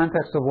in the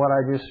context of what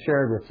I just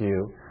shared with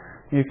you,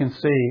 you can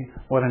see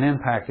what an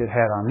impact it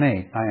had on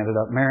me. I ended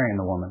up marrying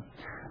the woman.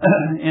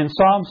 In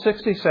Psalm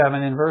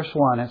 67, in verse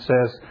 1, it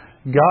says,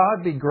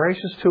 God be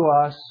gracious to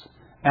us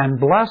and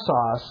bless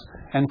us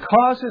and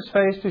cause His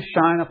face to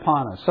shine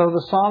upon us. So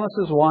the psalmist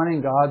is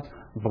wanting God's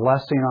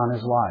blessing on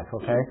his life,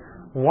 okay?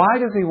 Why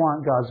does he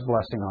want God's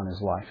blessing on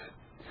his life?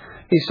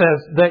 He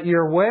says, that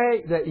your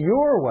way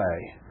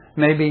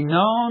may be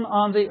known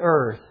on the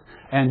earth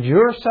and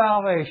your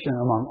salvation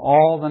among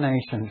all the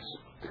nations.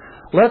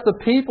 Let the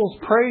peoples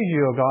praise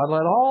you, O God.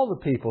 Let all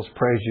the peoples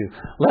praise you.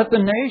 Let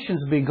the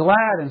nations be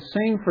glad and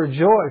sing for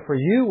joy, for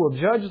you will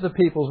judge the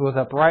peoples with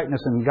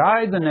uprightness and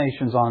guide the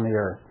nations on the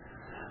earth.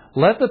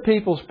 Let the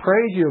peoples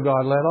praise you, O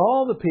God. Let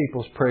all the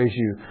peoples praise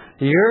you.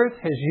 The earth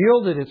has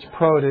yielded its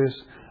produce.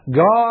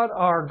 God,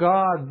 our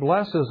God,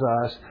 blesses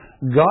us.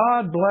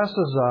 God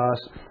blesses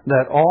us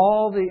that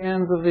all the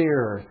ends of the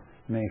earth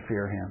may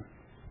fear Him.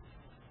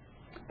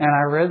 And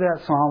I read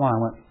that psalm and I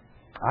went,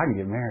 I can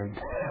get married.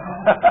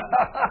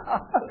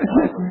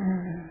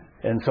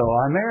 And so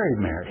I married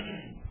Mary.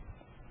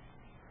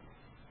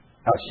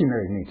 Oh, she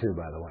married me too,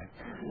 by the way.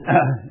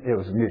 It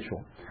was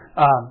mutual.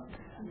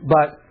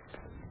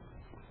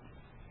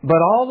 But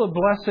all the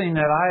blessing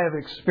that I have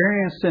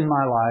experienced in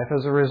my life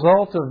as a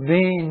result of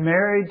being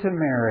married to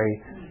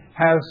Mary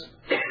has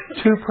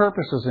two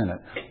purposes in it.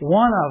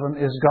 One of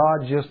them is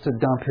God just to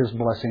dump His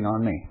blessing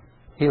on me.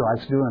 He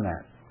likes doing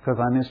that because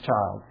I'm His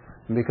child.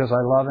 And because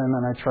I love Him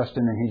and I trust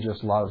Him, and He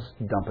just loves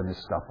dumping His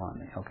stuff on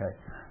me. Okay?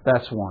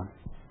 That's one.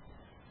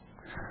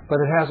 But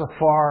it has a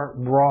far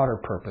broader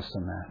purpose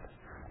than that.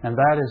 And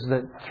that is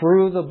that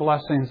through the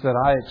blessings that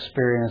I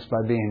experienced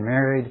by being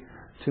married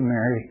to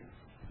Mary,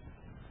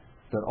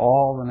 that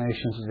all the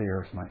nations of the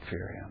earth might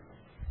fear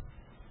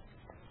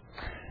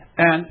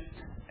Him.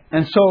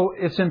 And so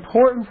it's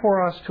important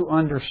for us to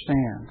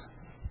understand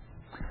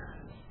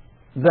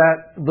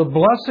that the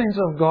blessings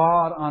of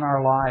God on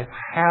our life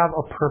have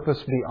a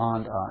purpose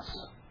beyond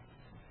us.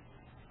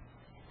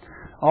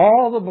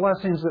 All the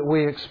blessings that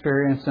we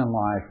experience in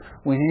life,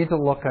 we need to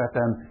look at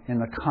them in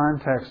the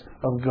context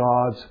of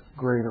God's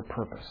greater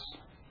purpose.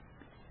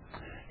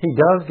 He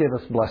does give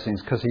us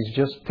blessings because He's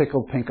just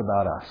tickled pink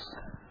about us.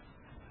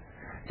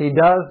 He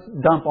does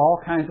dump all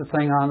kinds of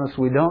things on us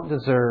we don't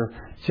deserve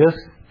just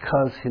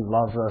because He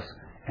loves us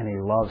and He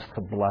loves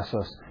to bless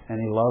us and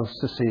He loves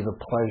to see the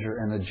pleasure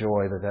and the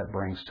joy that that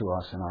brings to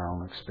us in our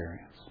own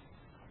experience.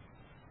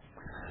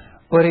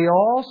 But He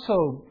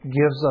also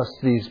gives us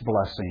these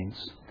blessings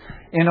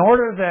in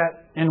order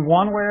that in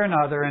one way or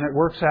another, and it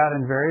works out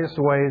in various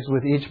ways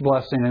with each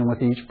blessing and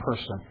with each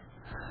person,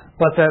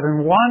 but that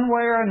in one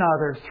way or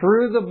another,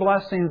 through the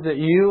blessings that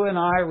you and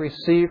I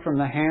receive from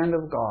the hand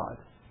of God,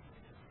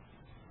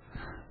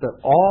 that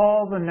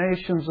all the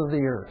nations of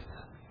the earth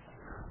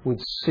would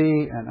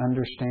see and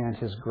understand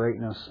His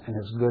greatness and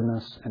His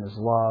goodness and His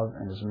love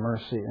and His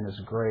mercy and His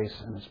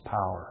grace and His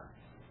power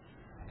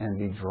and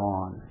be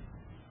drawn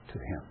to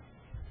Him.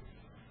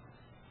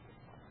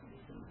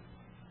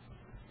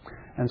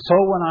 And so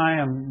when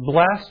I am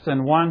blessed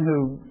and one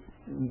who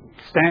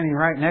standing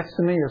right next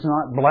to me is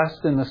not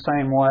blessed in the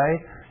same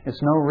way,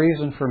 it's no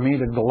reason for me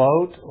to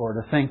gloat or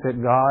to think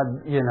that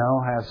God,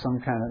 has some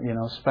kind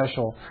of,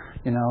 special,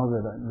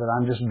 that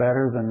I'm just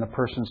better than the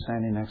person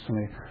standing next to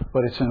me.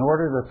 But it's in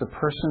order that the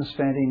person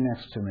standing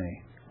next to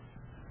me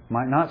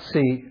might not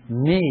see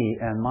me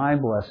and my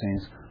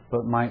blessings,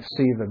 but might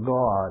see the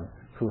God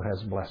who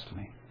has blessed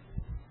me.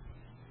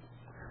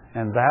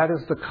 And that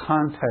is the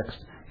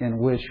context in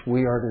which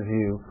we are to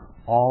view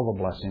all the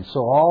blessings. So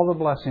all the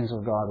blessings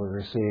of God we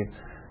receive,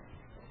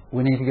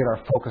 we need to get our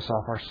focus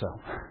off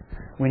ourselves.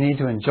 We need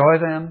to enjoy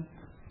them,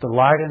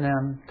 delight in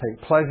them,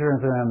 take pleasure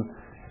in them,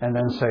 and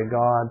then say,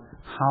 God,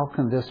 how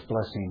can this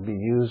blessing be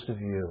used of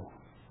You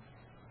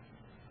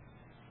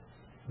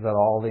that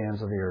all the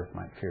ends of the earth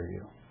might fear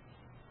You?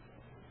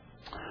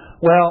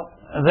 Well,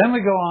 then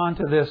we go on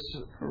to this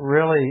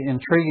really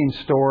intriguing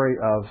story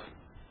of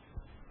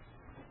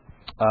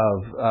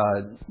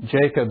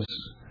Jacob's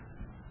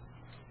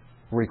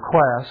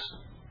request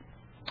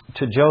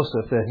to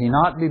Joseph that he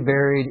not be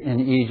buried in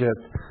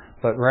Egypt,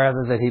 but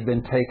rather that he'd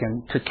been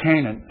taken to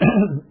Canaan.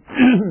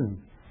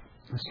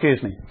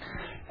 Excuse me.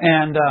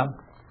 And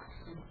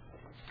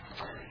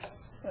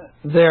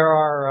there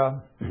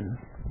are...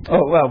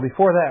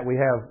 before that we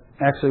have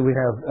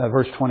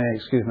verse 28.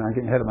 Excuse me, I'm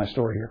getting ahead of my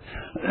story here.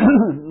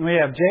 We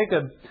have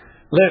Jacob.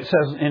 It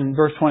says in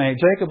verse 28,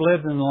 Jacob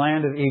lived in the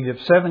land of Egypt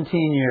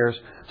 17 years,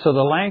 so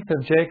the length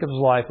of Jacob's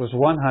life was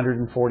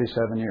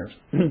 147 years.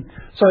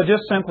 So it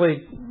just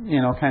simply,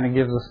 kind of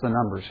gives us the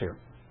numbers here.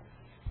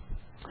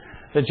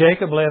 That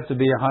Jacob lived to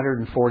be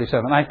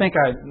 147. I think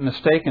I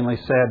mistakenly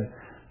said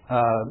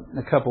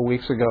a couple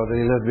weeks ago that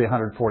he lived to be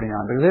 149,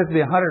 but he lived to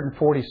be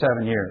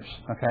 147 years,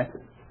 okay?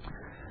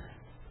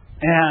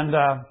 And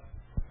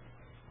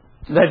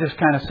that just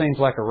kind of seems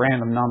like a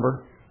random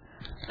number.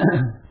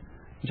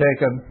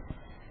 Jacob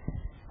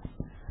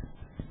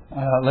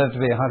lived to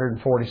be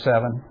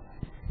 147.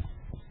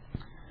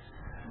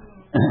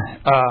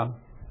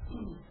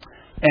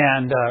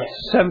 And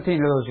 17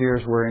 of those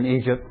years were in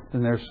Egypt,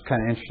 and there's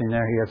kind of interesting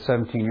there. He had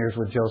 17 years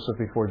with Joseph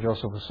before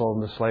Joseph was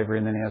sold into slavery,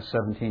 and then he has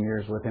 17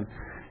 years with him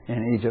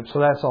in Egypt. So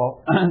that's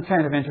all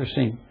kind of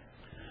interesting.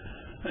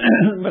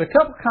 But a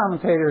couple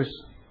commentators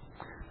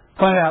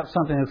pointed out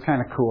something that's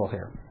kind of cool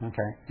here.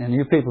 Okay, and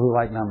you people who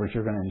like numbers,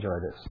 you're going to enjoy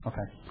this.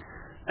 Okay.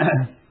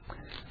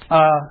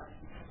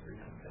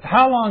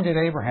 How long did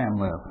Abraham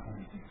live?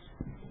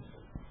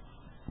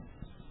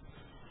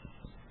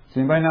 Does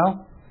anybody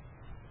know?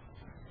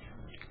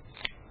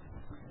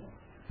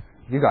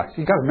 You got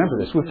to remember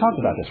this. We've talked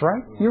about this,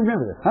 right? You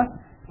remember this, huh?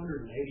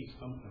 180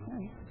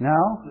 something.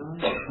 No.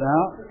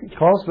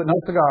 Close, but no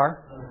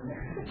cigar.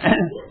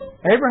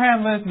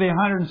 Abraham lived to be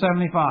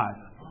 175.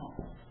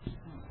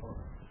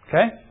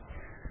 Okay?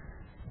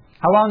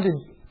 How long did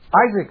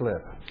Isaac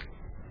live?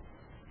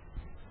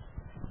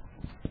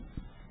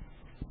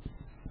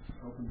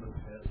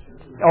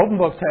 Open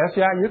book test.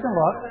 Yeah, you can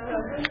look.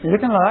 You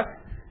can look.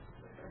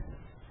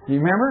 You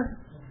remember?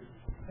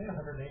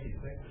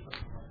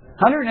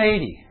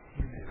 180.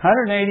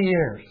 180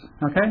 years.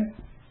 Okay?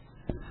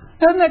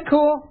 Isn't that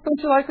cool?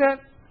 Don't you like that?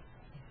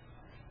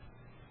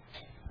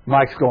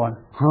 Mike's going,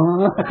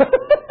 huh?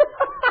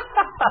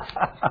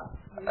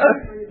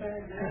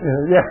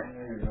 Yeah.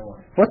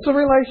 What's the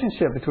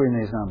relationship between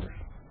these numbers?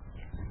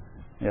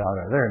 Yeah,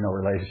 there is no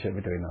relationship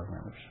between those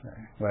numbers.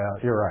 Well,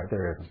 you're right,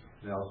 there isn't.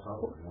 They all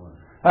start with one.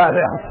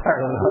 Okay.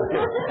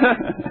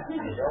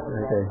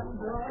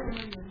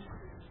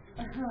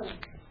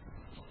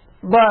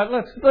 But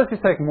let's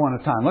just take them one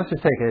at a time. Let's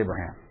just take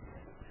Abraham.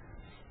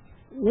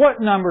 What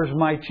numbers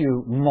might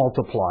you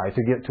multiply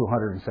to get to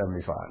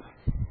 175?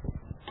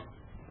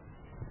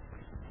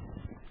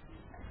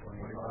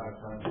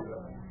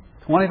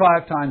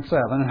 25 times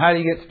 7. And how do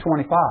you get to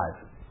 25?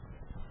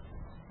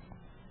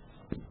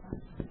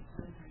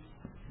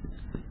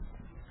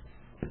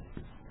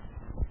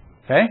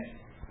 Okay?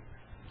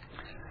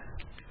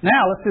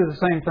 Now let's do the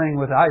same thing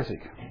with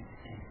Isaac.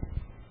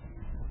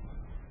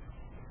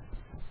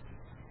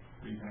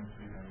 3 times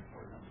 3 times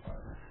 4 times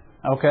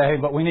 5. Okay,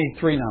 but we need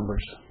 3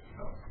 numbers.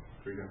 No,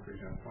 3 times 3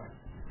 times 5.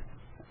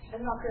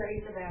 I'm not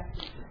ready for that.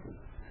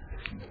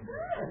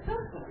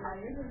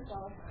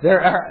 There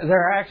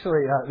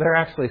are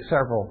actually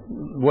several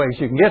ways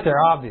you can get there,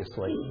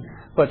 obviously,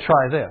 but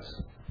try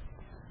this.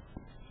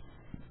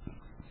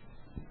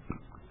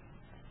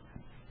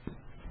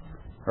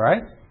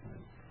 Right?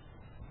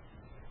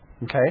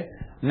 Okay.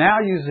 Now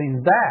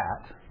using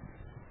that,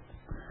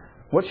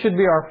 what should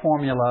be our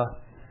formula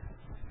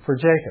for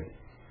Jacob?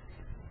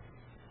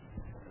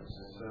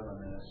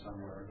 7 is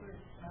somewhere.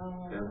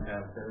 7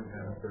 times 7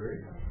 times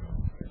 3.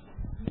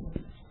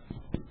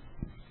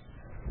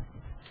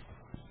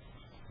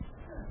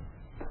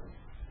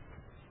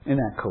 Isn't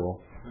that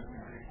cool?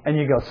 And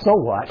you go, so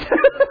what?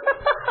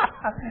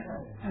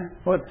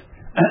 What?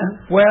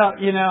 Well,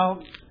 you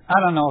know, I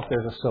don't know if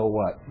there's a so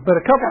what, but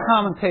a couple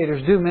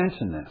commentators do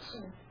mention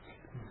this,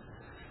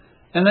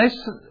 and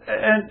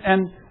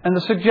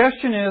the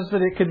suggestion is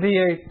that it could be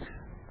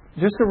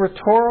just a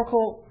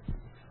rhetorical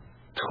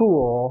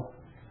tool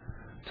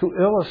to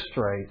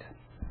illustrate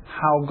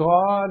how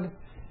God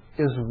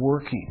is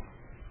working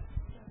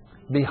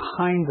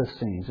behind the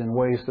scenes in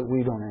ways that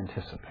we don't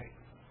anticipate.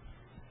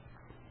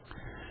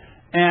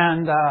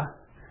 And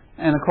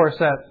of course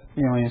that,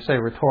 you know, when you say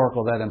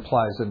rhetorical, that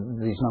implies that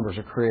these numbers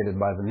are created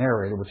by the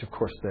narrator, which of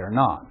course they're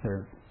not.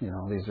 They're, you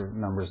know, these are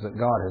numbers that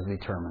God has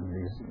determined,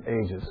 these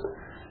ages.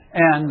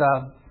 And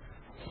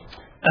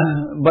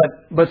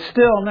but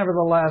still,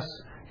 nevertheless,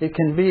 it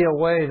can be a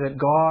way that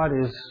God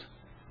is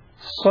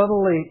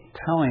subtly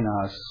telling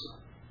us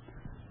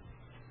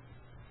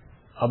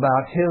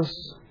about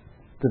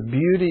the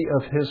beauty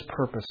of His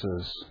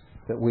purposes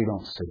that we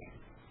don't see.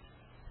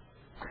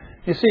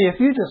 You see, if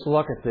you just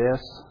look at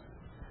this,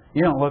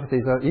 you don't look at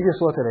these other, you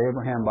just look at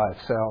Abraham by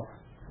itself,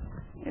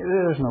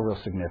 there's no real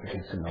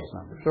significance in those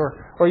numbers.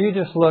 Or you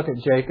just look at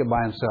Jacob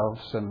by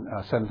himself, 7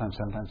 times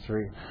 7 times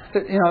 3.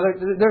 You know,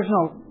 there's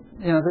no,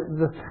 you know,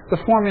 the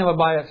formula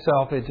by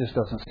itself, it just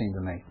doesn't seem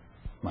to make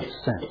much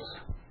sense.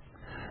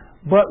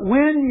 But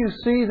when you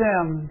see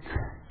them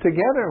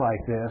together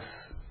like this,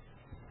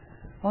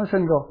 all of a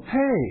sudden go,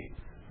 hey,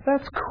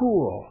 that's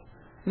cool.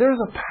 There's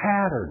a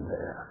pattern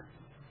there.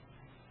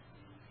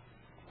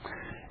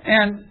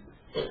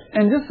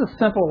 And just a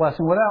simple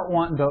lesson, without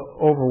wanting to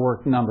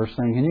overwork numbers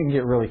things, and you can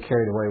get really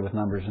carried away with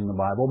numbers in the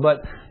Bible,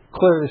 but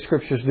clearly the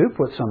Scriptures do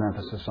put some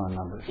emphasis on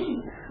numbers. So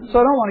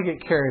I don't want to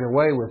get carried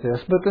away with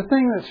this, but the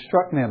thing that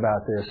struck me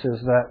about this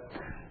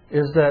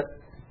is that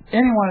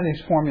any one of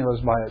these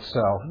formulas by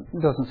itself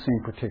doesn't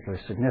seem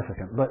particularly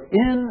significant, but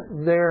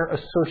in their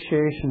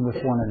association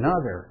with one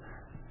another,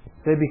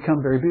 they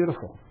become very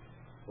beautiful.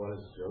 What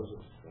is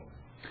Joseph's point?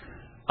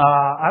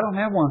 I don't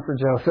have one for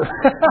Joseph.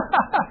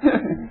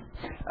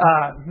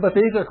 But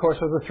these, of course,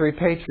 are the 3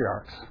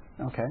 patriarchs.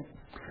 Okay,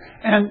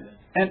 and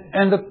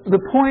the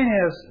point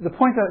is,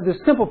 the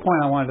simple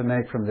point I wanted to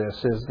make from this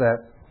is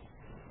that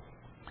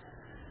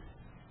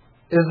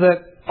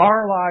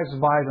our lives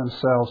by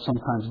themselves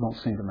sometimes don't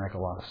seem to make a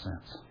lot of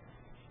sense.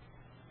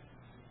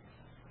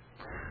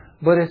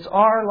 but it's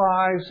our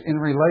lives in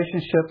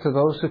relationship to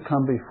those who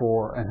come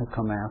before and who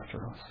come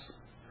after us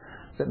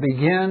that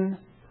begin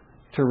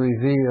to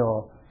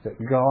reveal that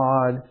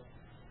God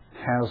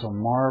has a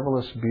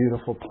marvelous,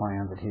 beautiful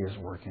plan that He is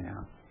working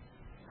out.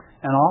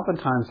 And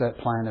oftentimes that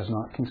plan is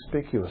not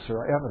conspicuous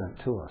or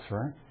evident to us,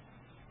 right?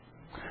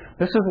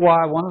 This is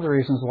why, one of the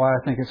reasons why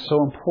I think it's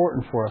so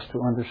important for us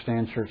to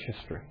understand church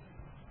history.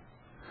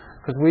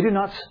 Because we do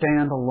not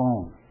stand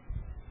alone.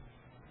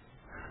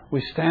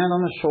 We stand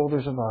on the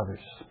shoulders of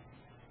others.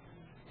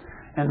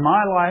 And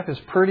my life is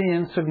pretty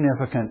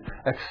insignificant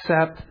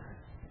except as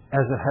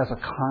it has a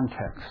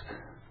context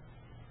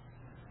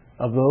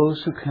of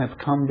those who have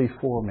come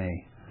before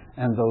me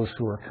and those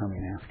who are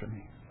coming after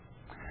me.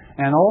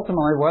 And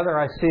ultimately, whether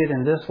I see it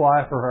in this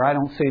life or I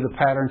don't see the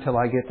pattern till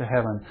I get to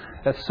heaven,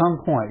 at some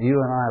point, you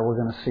and I, we're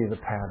going to see the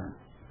pattern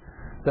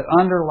that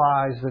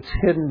underlies, that's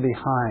hidden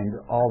behind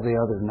all the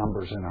other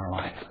numbers in our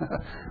life.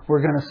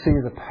 We're going to see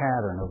the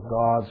pattern of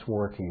God's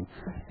working.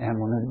 And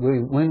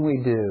when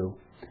we do,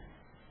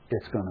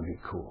 it's going to be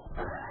cool.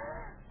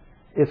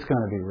 It's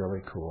going to be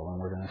really cool. And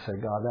we're going to say,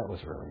 God, that was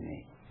really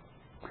neat.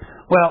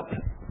 Well,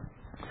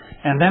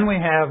 and then we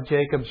have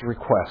Jacob's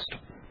request.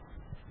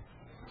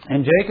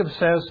 And Jacob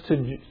says to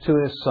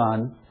his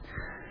son,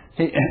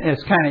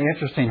 it's kind of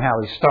interesting how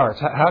he starts.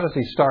 How does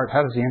he start?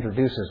 How does he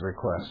introduce his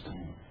request?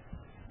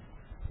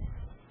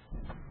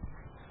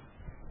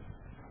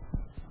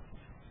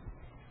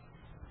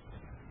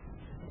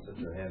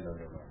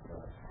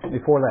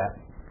 Before that,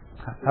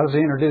 how does he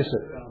introduce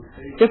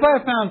it? If I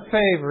have found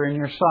favor in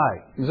your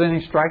sight. Does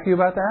anything strike you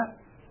about that?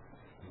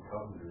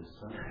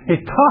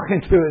 He's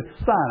talking to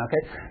his son.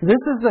 Okay, this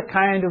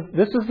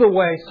is the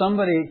way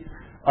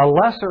a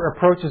lesser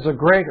approaches a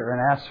greater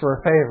and asks for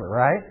a favor,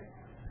 right?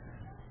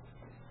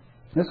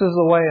 This is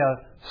the way a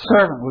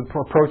servant would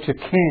approach a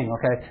king.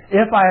 Okay,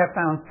 if I have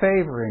found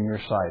favor in your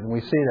sight, and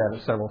we see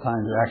that several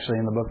times actually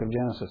in the book of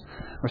Genesis,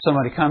 where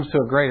somebody comes to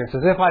a greater and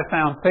says, "If I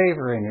found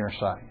favor in your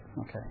sight."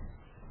 Okay.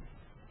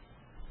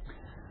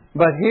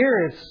 But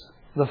here it's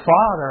the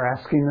father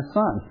asking the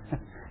son,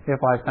 if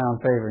I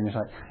found favor in your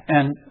sight.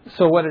 And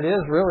so what it is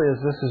really is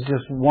this is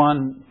just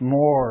one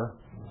more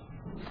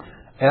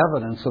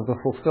evidence of the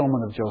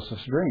fulfillment of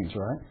Joseph's dreams,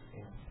 right?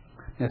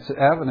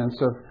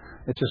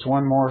 It's just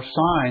one more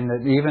sign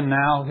that even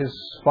now his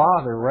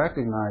father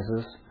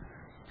recognizes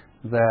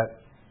that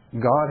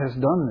God has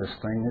done this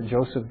thing that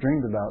Joseph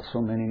dreamed about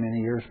so many,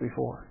 many years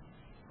before.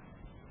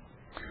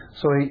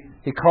 So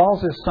he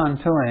calls his son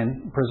to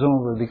him,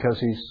 presumably because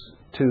he's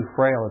too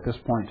frail at this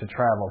point to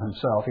travel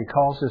himself. He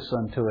calls his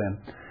son to him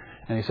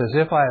and he says,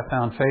 "If I have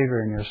found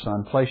favor in your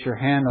son, place your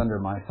hand under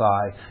my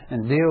thigh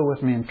and deal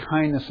with me in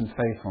kindness and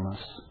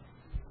faithfulness."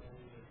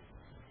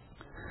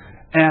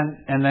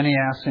 And then he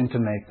asks him to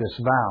make this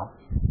vow.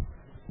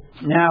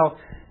 Now,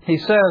 he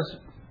says,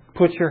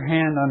 "Put your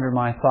hand under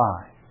my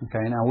thigh."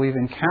 Okay, now we've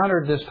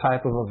encountered this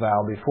type of a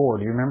vow before.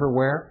 Do you remember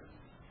where?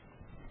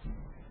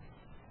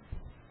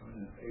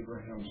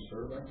 Abraham's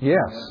servant?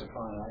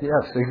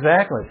 Yes,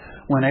 exactly.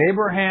 When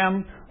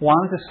Abraham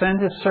wanted to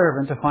send his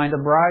servant to find a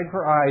bride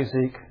for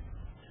Isaac,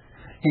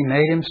 he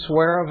made him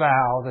swear a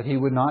vow that he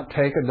would not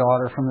take a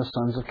daughter from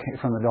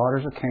the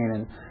daughters of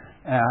Canaan,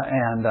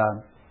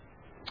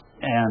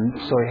 and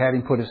so he had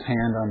him put his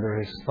hand under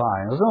his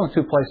thigh. Those are the only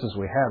two places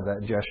we have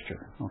that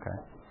gesture. Okay,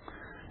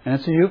 and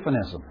it's a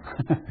euphemism.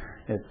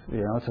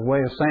 It's a way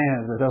of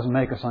saying it that doesn't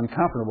make us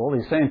uncomfortable.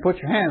 He's saying, "Put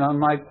your hand on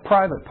my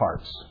private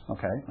parts."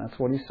 Okay, that's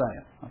what he's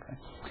saying. Okay,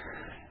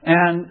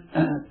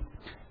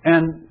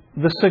 and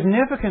the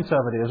significance of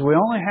it is we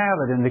only have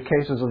it in the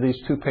cases of these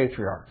two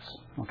patriarchs.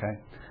 Okay,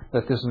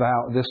 that this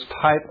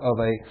type of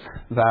a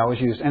vow is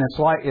used, and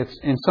it's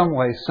in some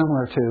ways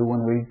similar to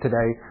when we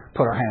today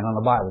put our hand on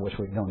the Bible, which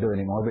we don't do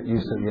anymore. But you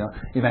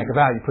make a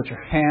vow, you put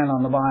your hand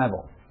on the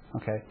Bible.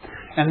 Okay,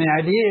 and the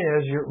idea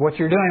is what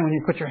you're doing when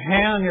you put your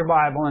hand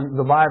on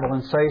the Bible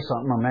and say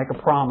something or make a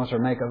promise or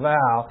make a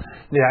vow.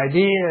 The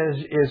idea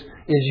is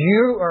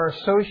you are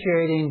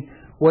associating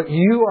what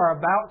you are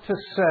about to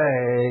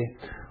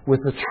say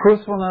with the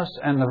truthfulness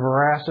and the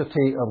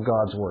veracity of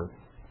God's Word.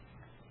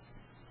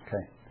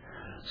 Okay,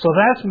 so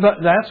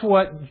that's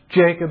what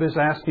Jacob is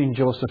asking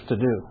Joseph to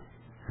do,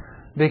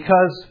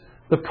 because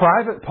the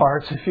private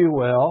parts, if you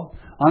will,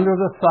 under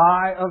the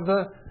thigh of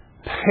the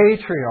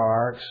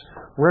patriarchs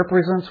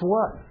represents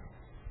what?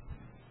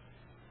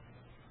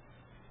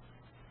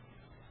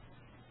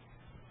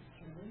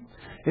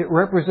 It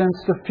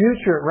represents the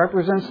future. It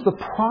represents the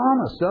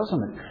promise,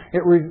 doesn't it?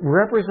 It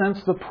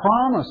represents the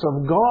promise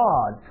of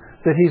God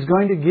that He's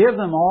going to give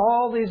them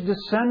all these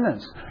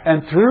descendants.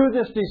 And through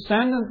this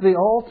descendant, the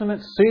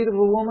ultimate seed of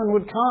the woman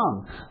would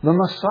come, the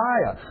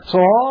Messiah. So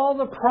all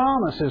the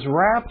promise is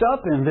wrapped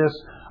up in this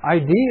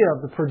idea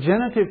of the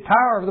progenitive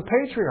power of the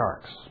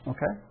patriarchs.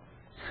 Okay?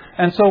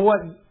 And so what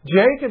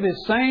Jacob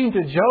is saying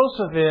to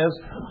Joseph is,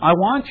 I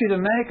want you to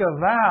make a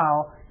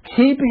vow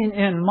keeping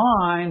in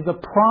mind the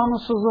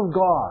promises of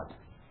God.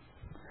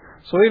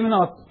 So even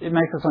though it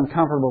makes us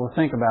uncomfortable to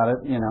think about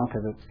it,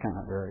 because it's kind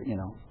of very,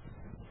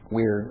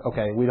 weird.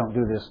 Okay, we don't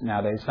do this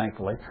nowadays,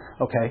 thankfully.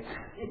 Okay.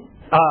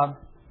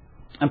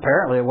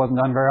 Apparently it wasn't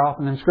done very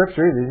often in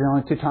Scripture either. These are the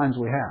only 2 times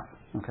we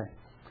have. Okay.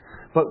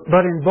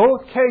 But in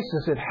both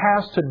cases it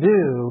has to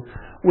do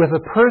with a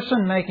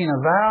person making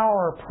a vow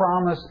or a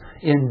promise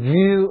in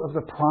view of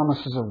the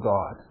promises of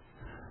God,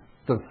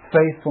 the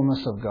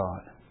faithfulness of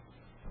God,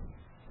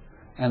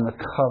 and the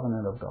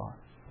covenant of God.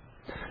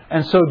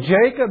 And so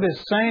Jacob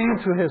is saying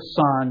to his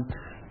son,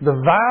 the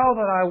vow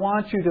that I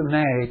want you to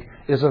make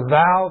is a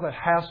vow that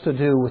has to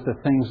do with the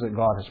things that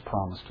God has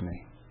promised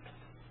me.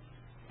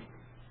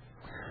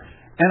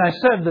 And I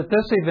said that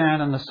this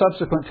event and the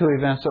subsequent 2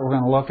 events that we're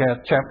going to look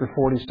at, chapter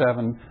 48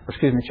 and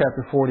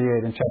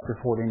chapter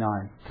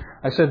 49,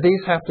 I said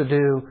these have to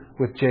do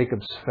with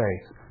Jacob's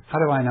faith. How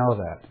do I know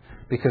that?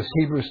 Because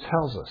Hebrews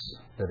tells us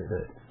that it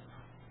did.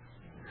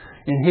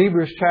 In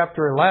Hebrews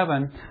chapter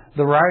 11,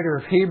 the writer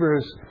of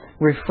Hebrews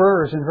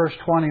refers, in verse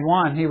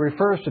 21, he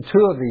refers to 2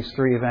 of these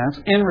 3 events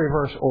in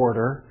reverse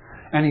order.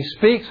 And he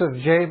speaks of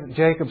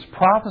Jacob's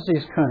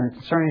prophecies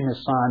concerning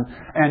his son,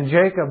 and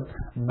Jacob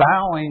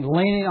bowing,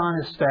 leaning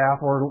on his staff,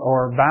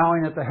 or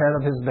bowing at the head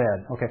of his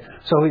bed. Okay,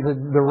 so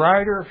the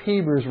writer of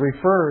Hebrews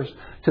refers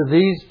to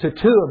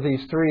 2 of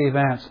these 3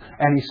 events,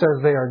 and he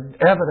says they are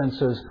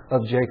evidences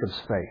of Jacob's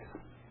faith.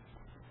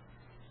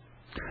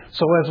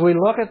 So as we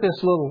look at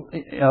this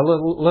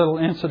little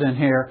incident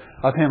here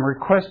of him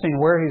requesting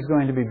where he's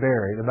going to be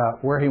buried,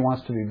 about where he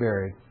wants to be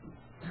buried,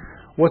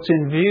 what's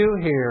in view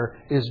here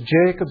is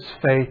Jacob's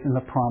faith in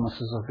the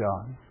promises of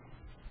God.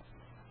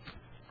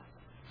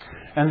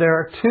 And there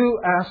are 2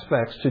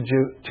 aspects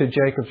to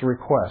Jacob's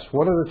request.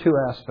 What are the 2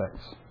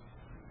 aspects?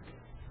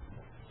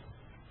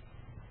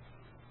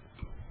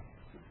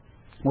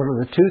 What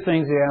are the 2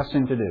 things he asked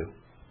him to do?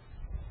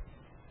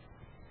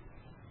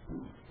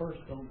 First,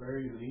 don't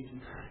bury you in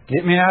Egypt.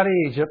 Get me out of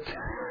Egypt.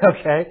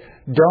 Okay.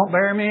 Don't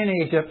bury me in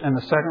Egypt. And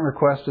the second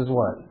request is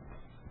what?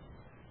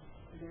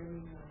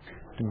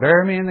 To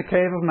bury me in the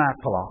cave of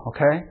Machpelah.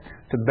 Okay.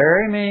 To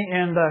bury me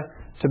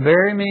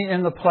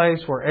in the place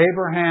where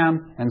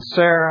Abraham and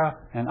Sarah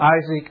and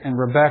Isaac and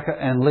Rebekah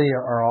and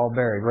Leah are all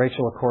buried.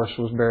 Rachel, of course,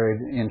 was buried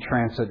in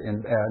transit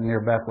near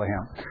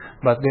Bethlehem.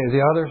 But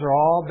the others are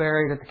all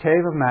buried at the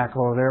cave of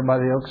Machpelah, there by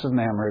the Oaks of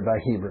Mamre, by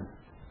Hebron.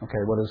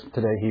 Okay, what is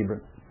today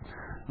Hebron?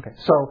 Okay,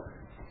 so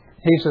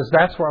he says,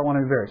 that's where I want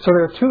to be buried. So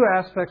there are 2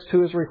 aspects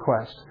to his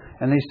request,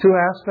 and these 2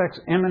 aspects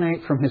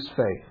emanate from his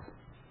faith.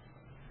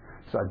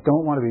 So I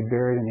don't want to be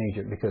buried in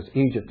Egypt, because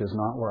Egypt is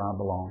not where I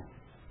belong.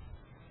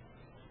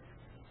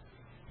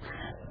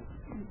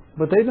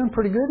 But they've done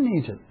pretty good in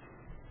Egypt.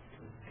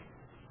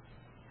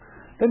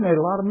 They made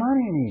a lot of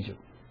money in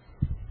Egypt.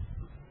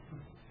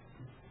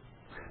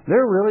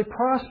 They're really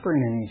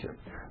prospering in Egypt.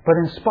 But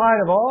in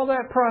spite of all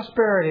that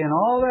prosperity and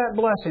all that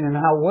blessing and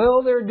how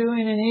well they're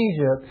doing in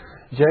Egypt,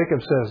 Jacob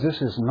says, this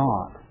is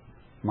not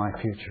my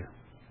future.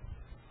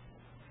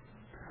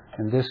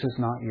 And this is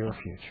not your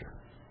future.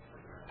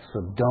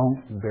 So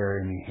don't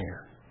bury me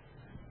here.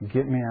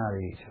 Get me out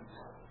of Egypt.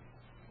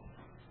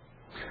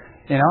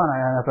 You know,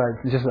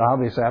 and just an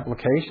obvious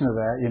application of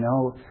that, you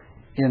know,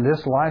 in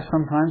this life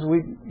sometimes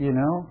we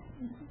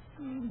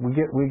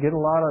get a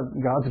lot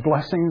of God's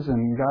blessings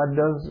and God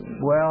does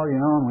well, you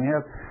know, and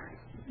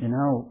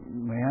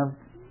we have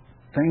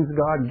things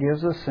God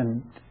gives us,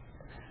 and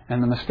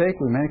the mistake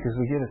we make is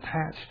we get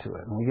attached to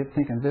it and we get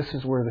thinking this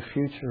is where the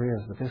future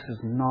is, but this is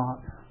not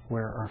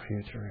where our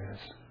future is.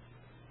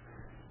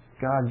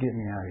 God, get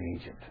me out of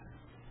Egypt.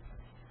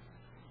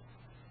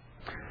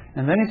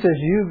 And then he says,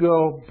 you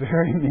go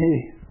bury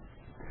me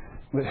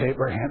with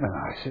Abraham and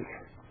Isaac.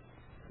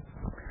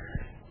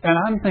 And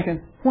I'm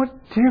thinking, what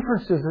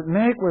difference does it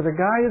make where the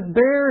guy is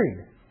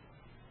buried?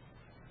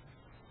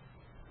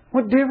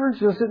 What difference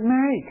does it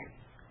make?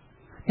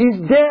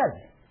 He's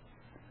dead.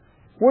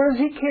 What does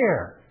he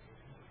care?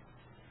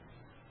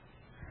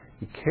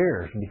 He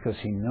cares because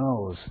he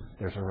knows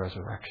there's a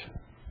resurrection.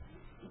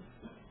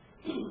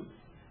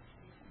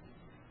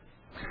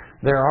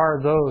 There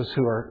are those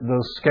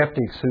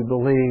skeptics who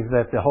believe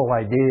that the whole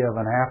idea of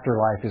an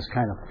afterlife is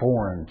kind of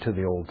foreign to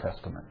the Old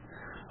Testament.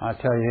 I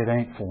tell you, it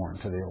ain't foreign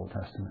to the Old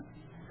Testament.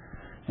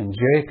 And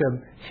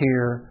Jacob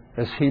here,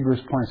 as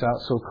Hebrews points out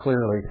so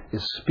clearly,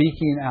 is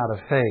speaking out of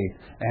faith,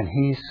 and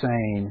he's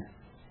saying,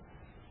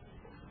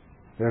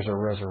 there's a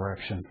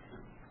resurrection.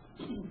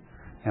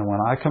 And when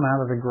I come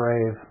out of the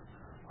grave,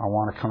 I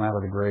want to come out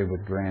of the grave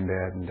with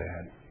Granddad and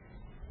Dad.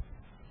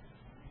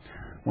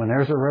 When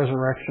there's a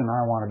resurrection,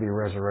 I want to be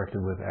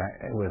resurrected with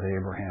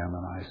Abraham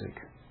and Isaac.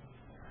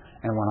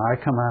 And when I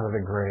come out of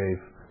the grave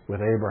with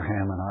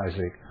Abraham and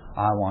Isaac,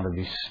 I want to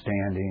be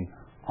standing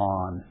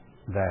on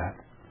that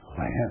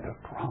land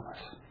of promise.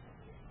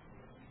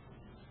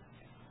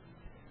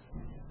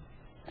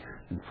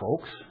 And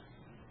folks,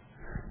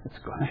 it's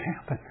going to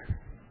happen.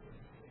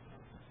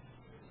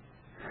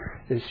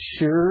 As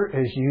sure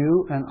as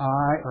you and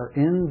I are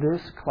in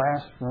this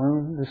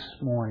classroom this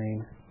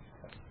morning,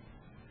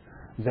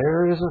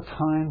 there is a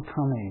time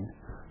coming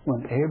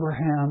when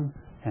Abraham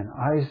and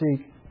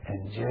Isaac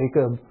and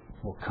Jacob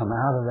will come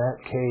out of that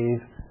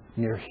cave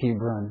near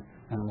Hebron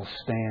and will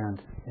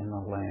stand in the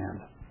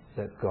land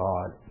that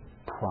God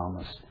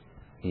promised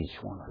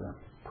each one of them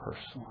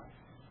personally.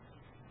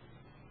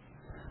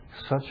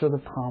 Such are the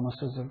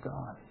promises of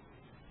God.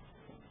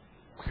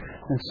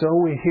 And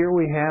so here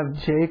we have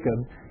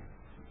Jacob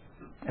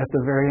at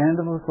the very end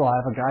of his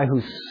life, a guy who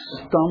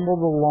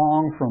stumbled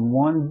along from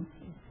one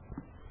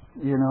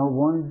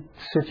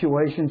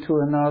situation to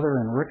another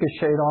and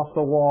ricocheted off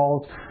the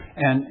walls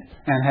and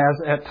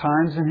has at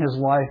times in his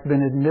life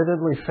been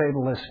admittedly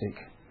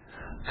fatalistic.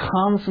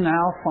 Comes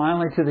now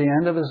finally to the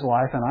end of his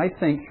life, and I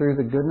think through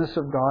the goodness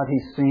of God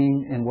he's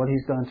seen in what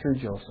he's done through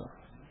Joseph.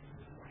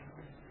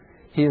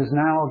 He is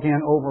now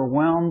again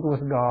overwhelmed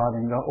with God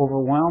and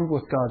overwhelmed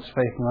with God's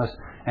faithfulness,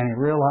 and he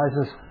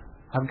realizes,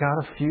 I've got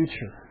a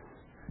future.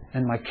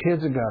 And my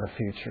kids have got a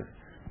future.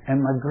 And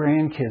my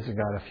grandkids have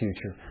got a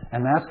future.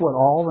 And that's what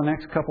all the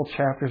next couple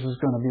chapters is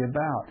going to be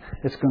about.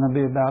 It's going to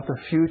be about the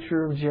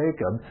future of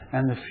Jacob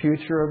and the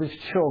future of his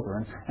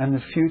children and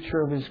the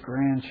future of his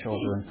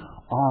grandchildren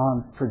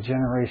on for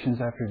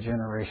generations after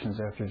generations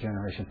after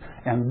generations.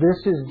 And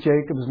this is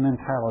Jacob's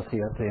mentality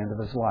at the end of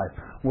his life.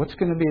 What's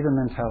going to be the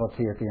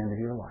mentality at the end of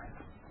your life?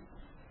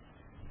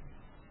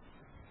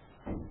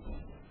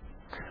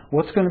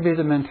 What's going to be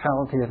the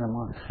mentality of your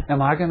life?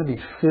 Am I going to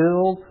be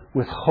filled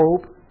with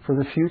hope for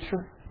the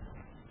future?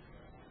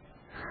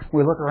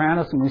 We look around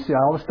us and we see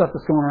all the stuff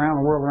that's going around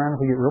in the world around us.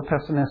 We get real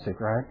pessimistic,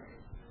 right?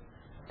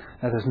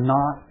 That is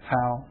not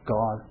how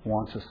God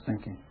wants us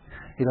thinking.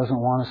 He doesn't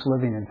want us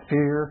living in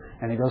fear,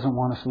 and He doesn't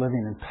want us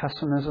living in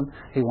pessimism.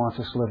 He wants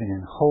us living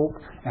in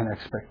hope and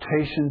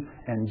expectation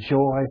and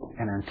joy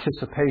and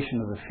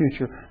anticipation of the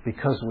future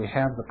because we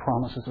have the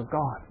promises of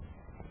God.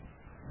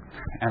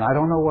 And I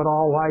don't know what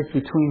all lies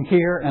between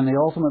here and the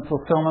ultimate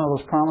fulfillment of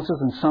those promises,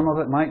 and some of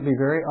it might be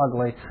very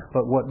ugly,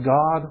 but what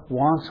God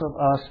wants of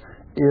us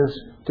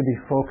is to be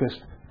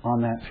focused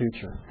on that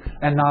future.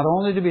 And not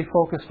only to be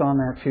focused on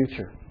that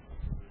future,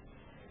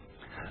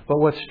 but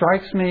what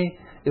strikes me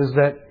is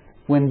that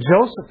when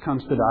Joseph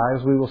comes to die,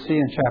 as we will see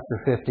in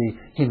chapter 50,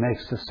 he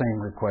makes the same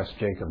request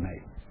Jacob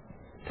made.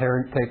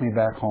 Take me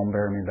back home,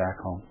 bear me back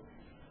home.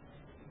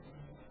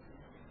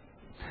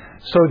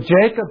 So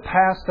Jacob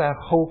passed that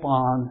hope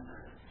on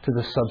to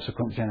the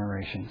subsequent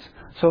generations.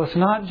 So it's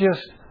not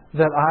just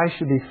that I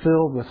should be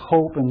filled with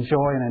hope and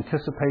joy and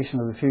anticipation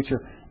of the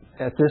future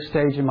at this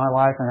stage in my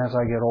life and as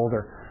I get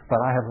older, but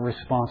I have a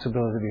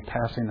responsibility to be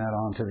passing that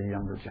on to the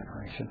younger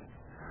generation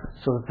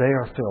so that they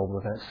are filled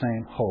with that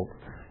same hope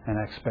and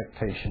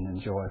expectation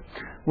and joy.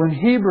 When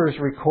Hebrews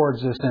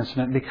records this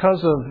incident,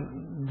 because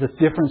of the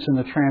difference in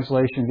the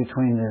translation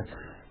between the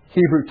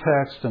Hebrew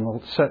text and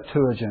the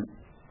Septuagint,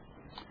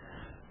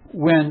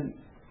 when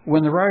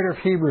the writer of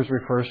Hebrews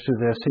refers to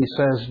this, he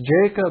says,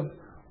 Jacob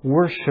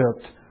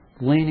worshipped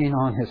leaning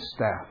on his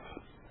staff.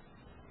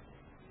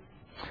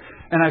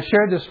 And I've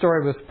shared this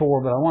story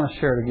before, but I want to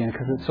share it again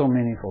because it's so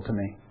meaningful to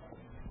me.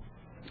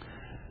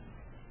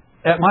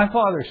 At my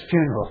father's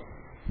funeral,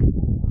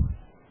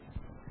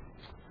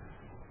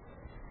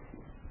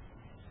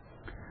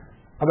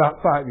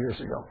 about 5 years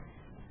ago,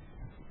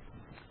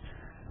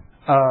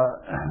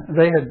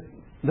 they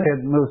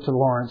had moved to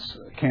Lawrence,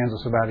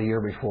 Kansas about a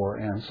year before,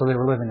 and so they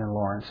were living in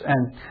Lawrence.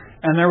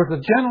 And there was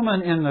a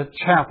gentleman in the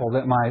chapel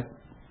that my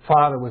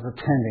father was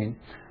attending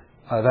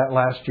that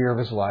last year of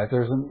his life.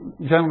 There's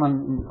a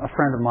gentleman, a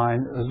friend of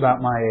mine, who's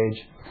about my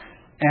age,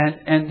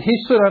 and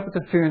he stood up at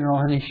the funeral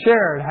and he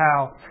shared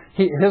how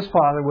his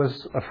father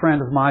was a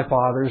friend of my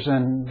father's,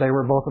 and they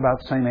were both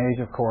about the same age,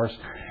 of course.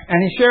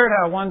 And he shared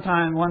how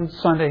one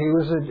Sunday he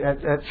was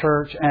at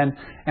church, and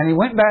he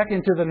went back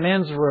into the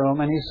men's room,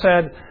 and he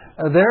said,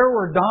 there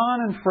were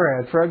Don and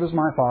Fred. Fred was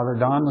my father.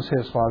 Don was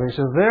his father. He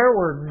says, there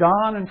were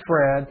Don and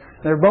Fred.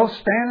 They're both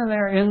standing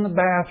there in the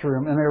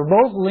bathroom, and they were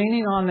both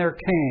leaning on their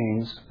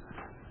canes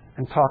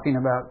and talking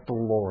about the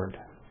Lord.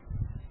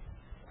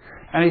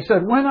 And he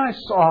said, when I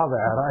saw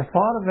that, I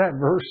thought of that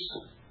verse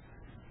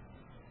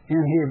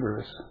in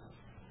Hebrews,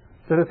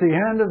 that at the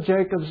end of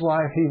Jacob's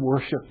life, he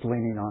worshipped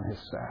leaning on his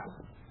staff.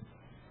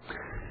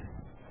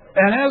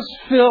 And as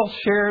Phil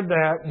shared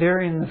that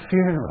during the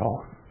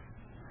funeral,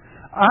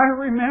 I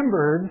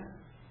remembered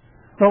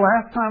the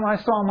last time I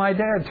saw my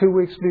dad 2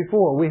 weeks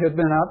before. We'd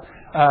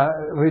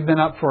been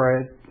up for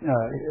a.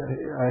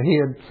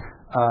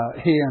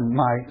 He and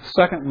my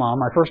second mom,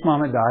 my first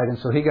mom had died, and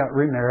so he got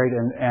remarried,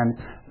 and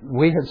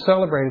we had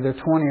celebrated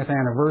their 20th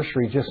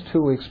anniversary just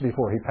 2 weeks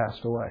before he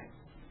passed away.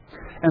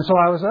 And so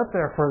I was up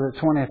there for the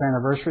 20th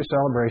anniversary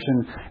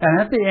celebration, and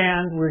at the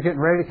end, we were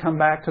getting ready to come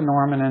back to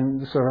Norman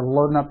and sort of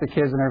loading up the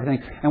kids and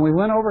everything. And we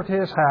went over to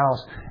his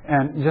house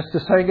and just to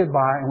say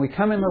goodbye, and we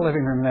come in the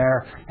living room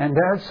there, and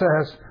Dad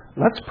says,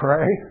 let's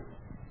pray.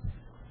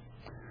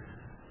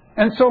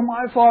 And so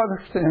my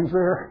father stands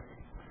there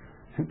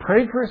and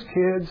prayed for his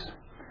kids,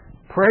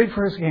 prayed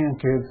for his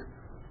grandkids,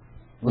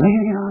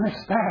 leaning on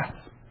his staff.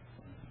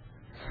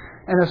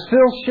 And as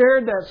Phil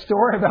shared that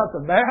story about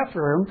the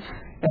bathroom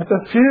at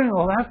the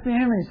funeral, that's the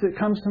image that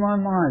comes to my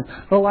mind.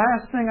 The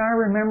last thing I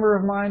remember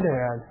of my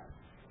dad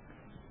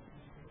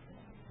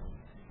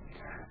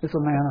is a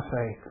man of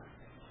faith.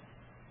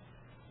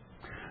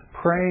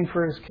 praying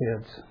for his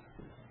kids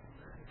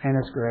and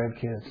his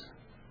grandkids,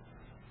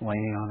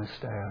 leaning on his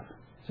staff,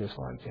 just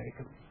like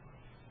Jacob.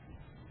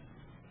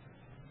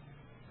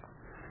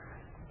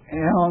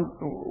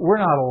 We're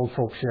not old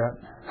folks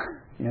yet.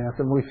 If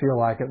we feel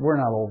like it, we're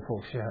not old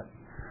folks yet.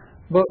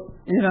 But,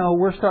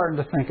 we're starting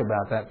to think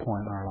about that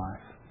point in our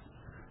life.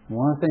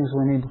 One of the things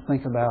we need to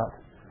think about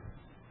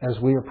as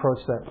we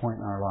approach that point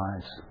in our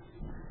lives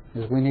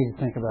is we need to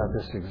think about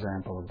this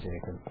example of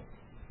Jacob.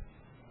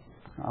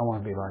 I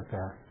want to be like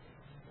that.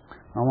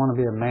 I want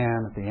to be a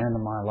man at the end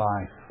of my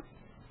life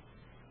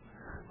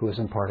who is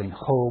imparting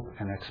hope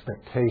and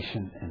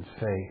expectation and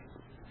faith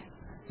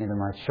into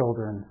my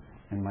children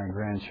and my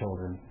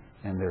grandchildren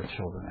and their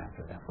children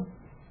after them.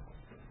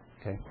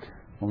 Okay?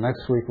 Well,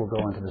 next week we'll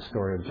go into the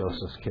story of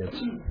Joseph's kids.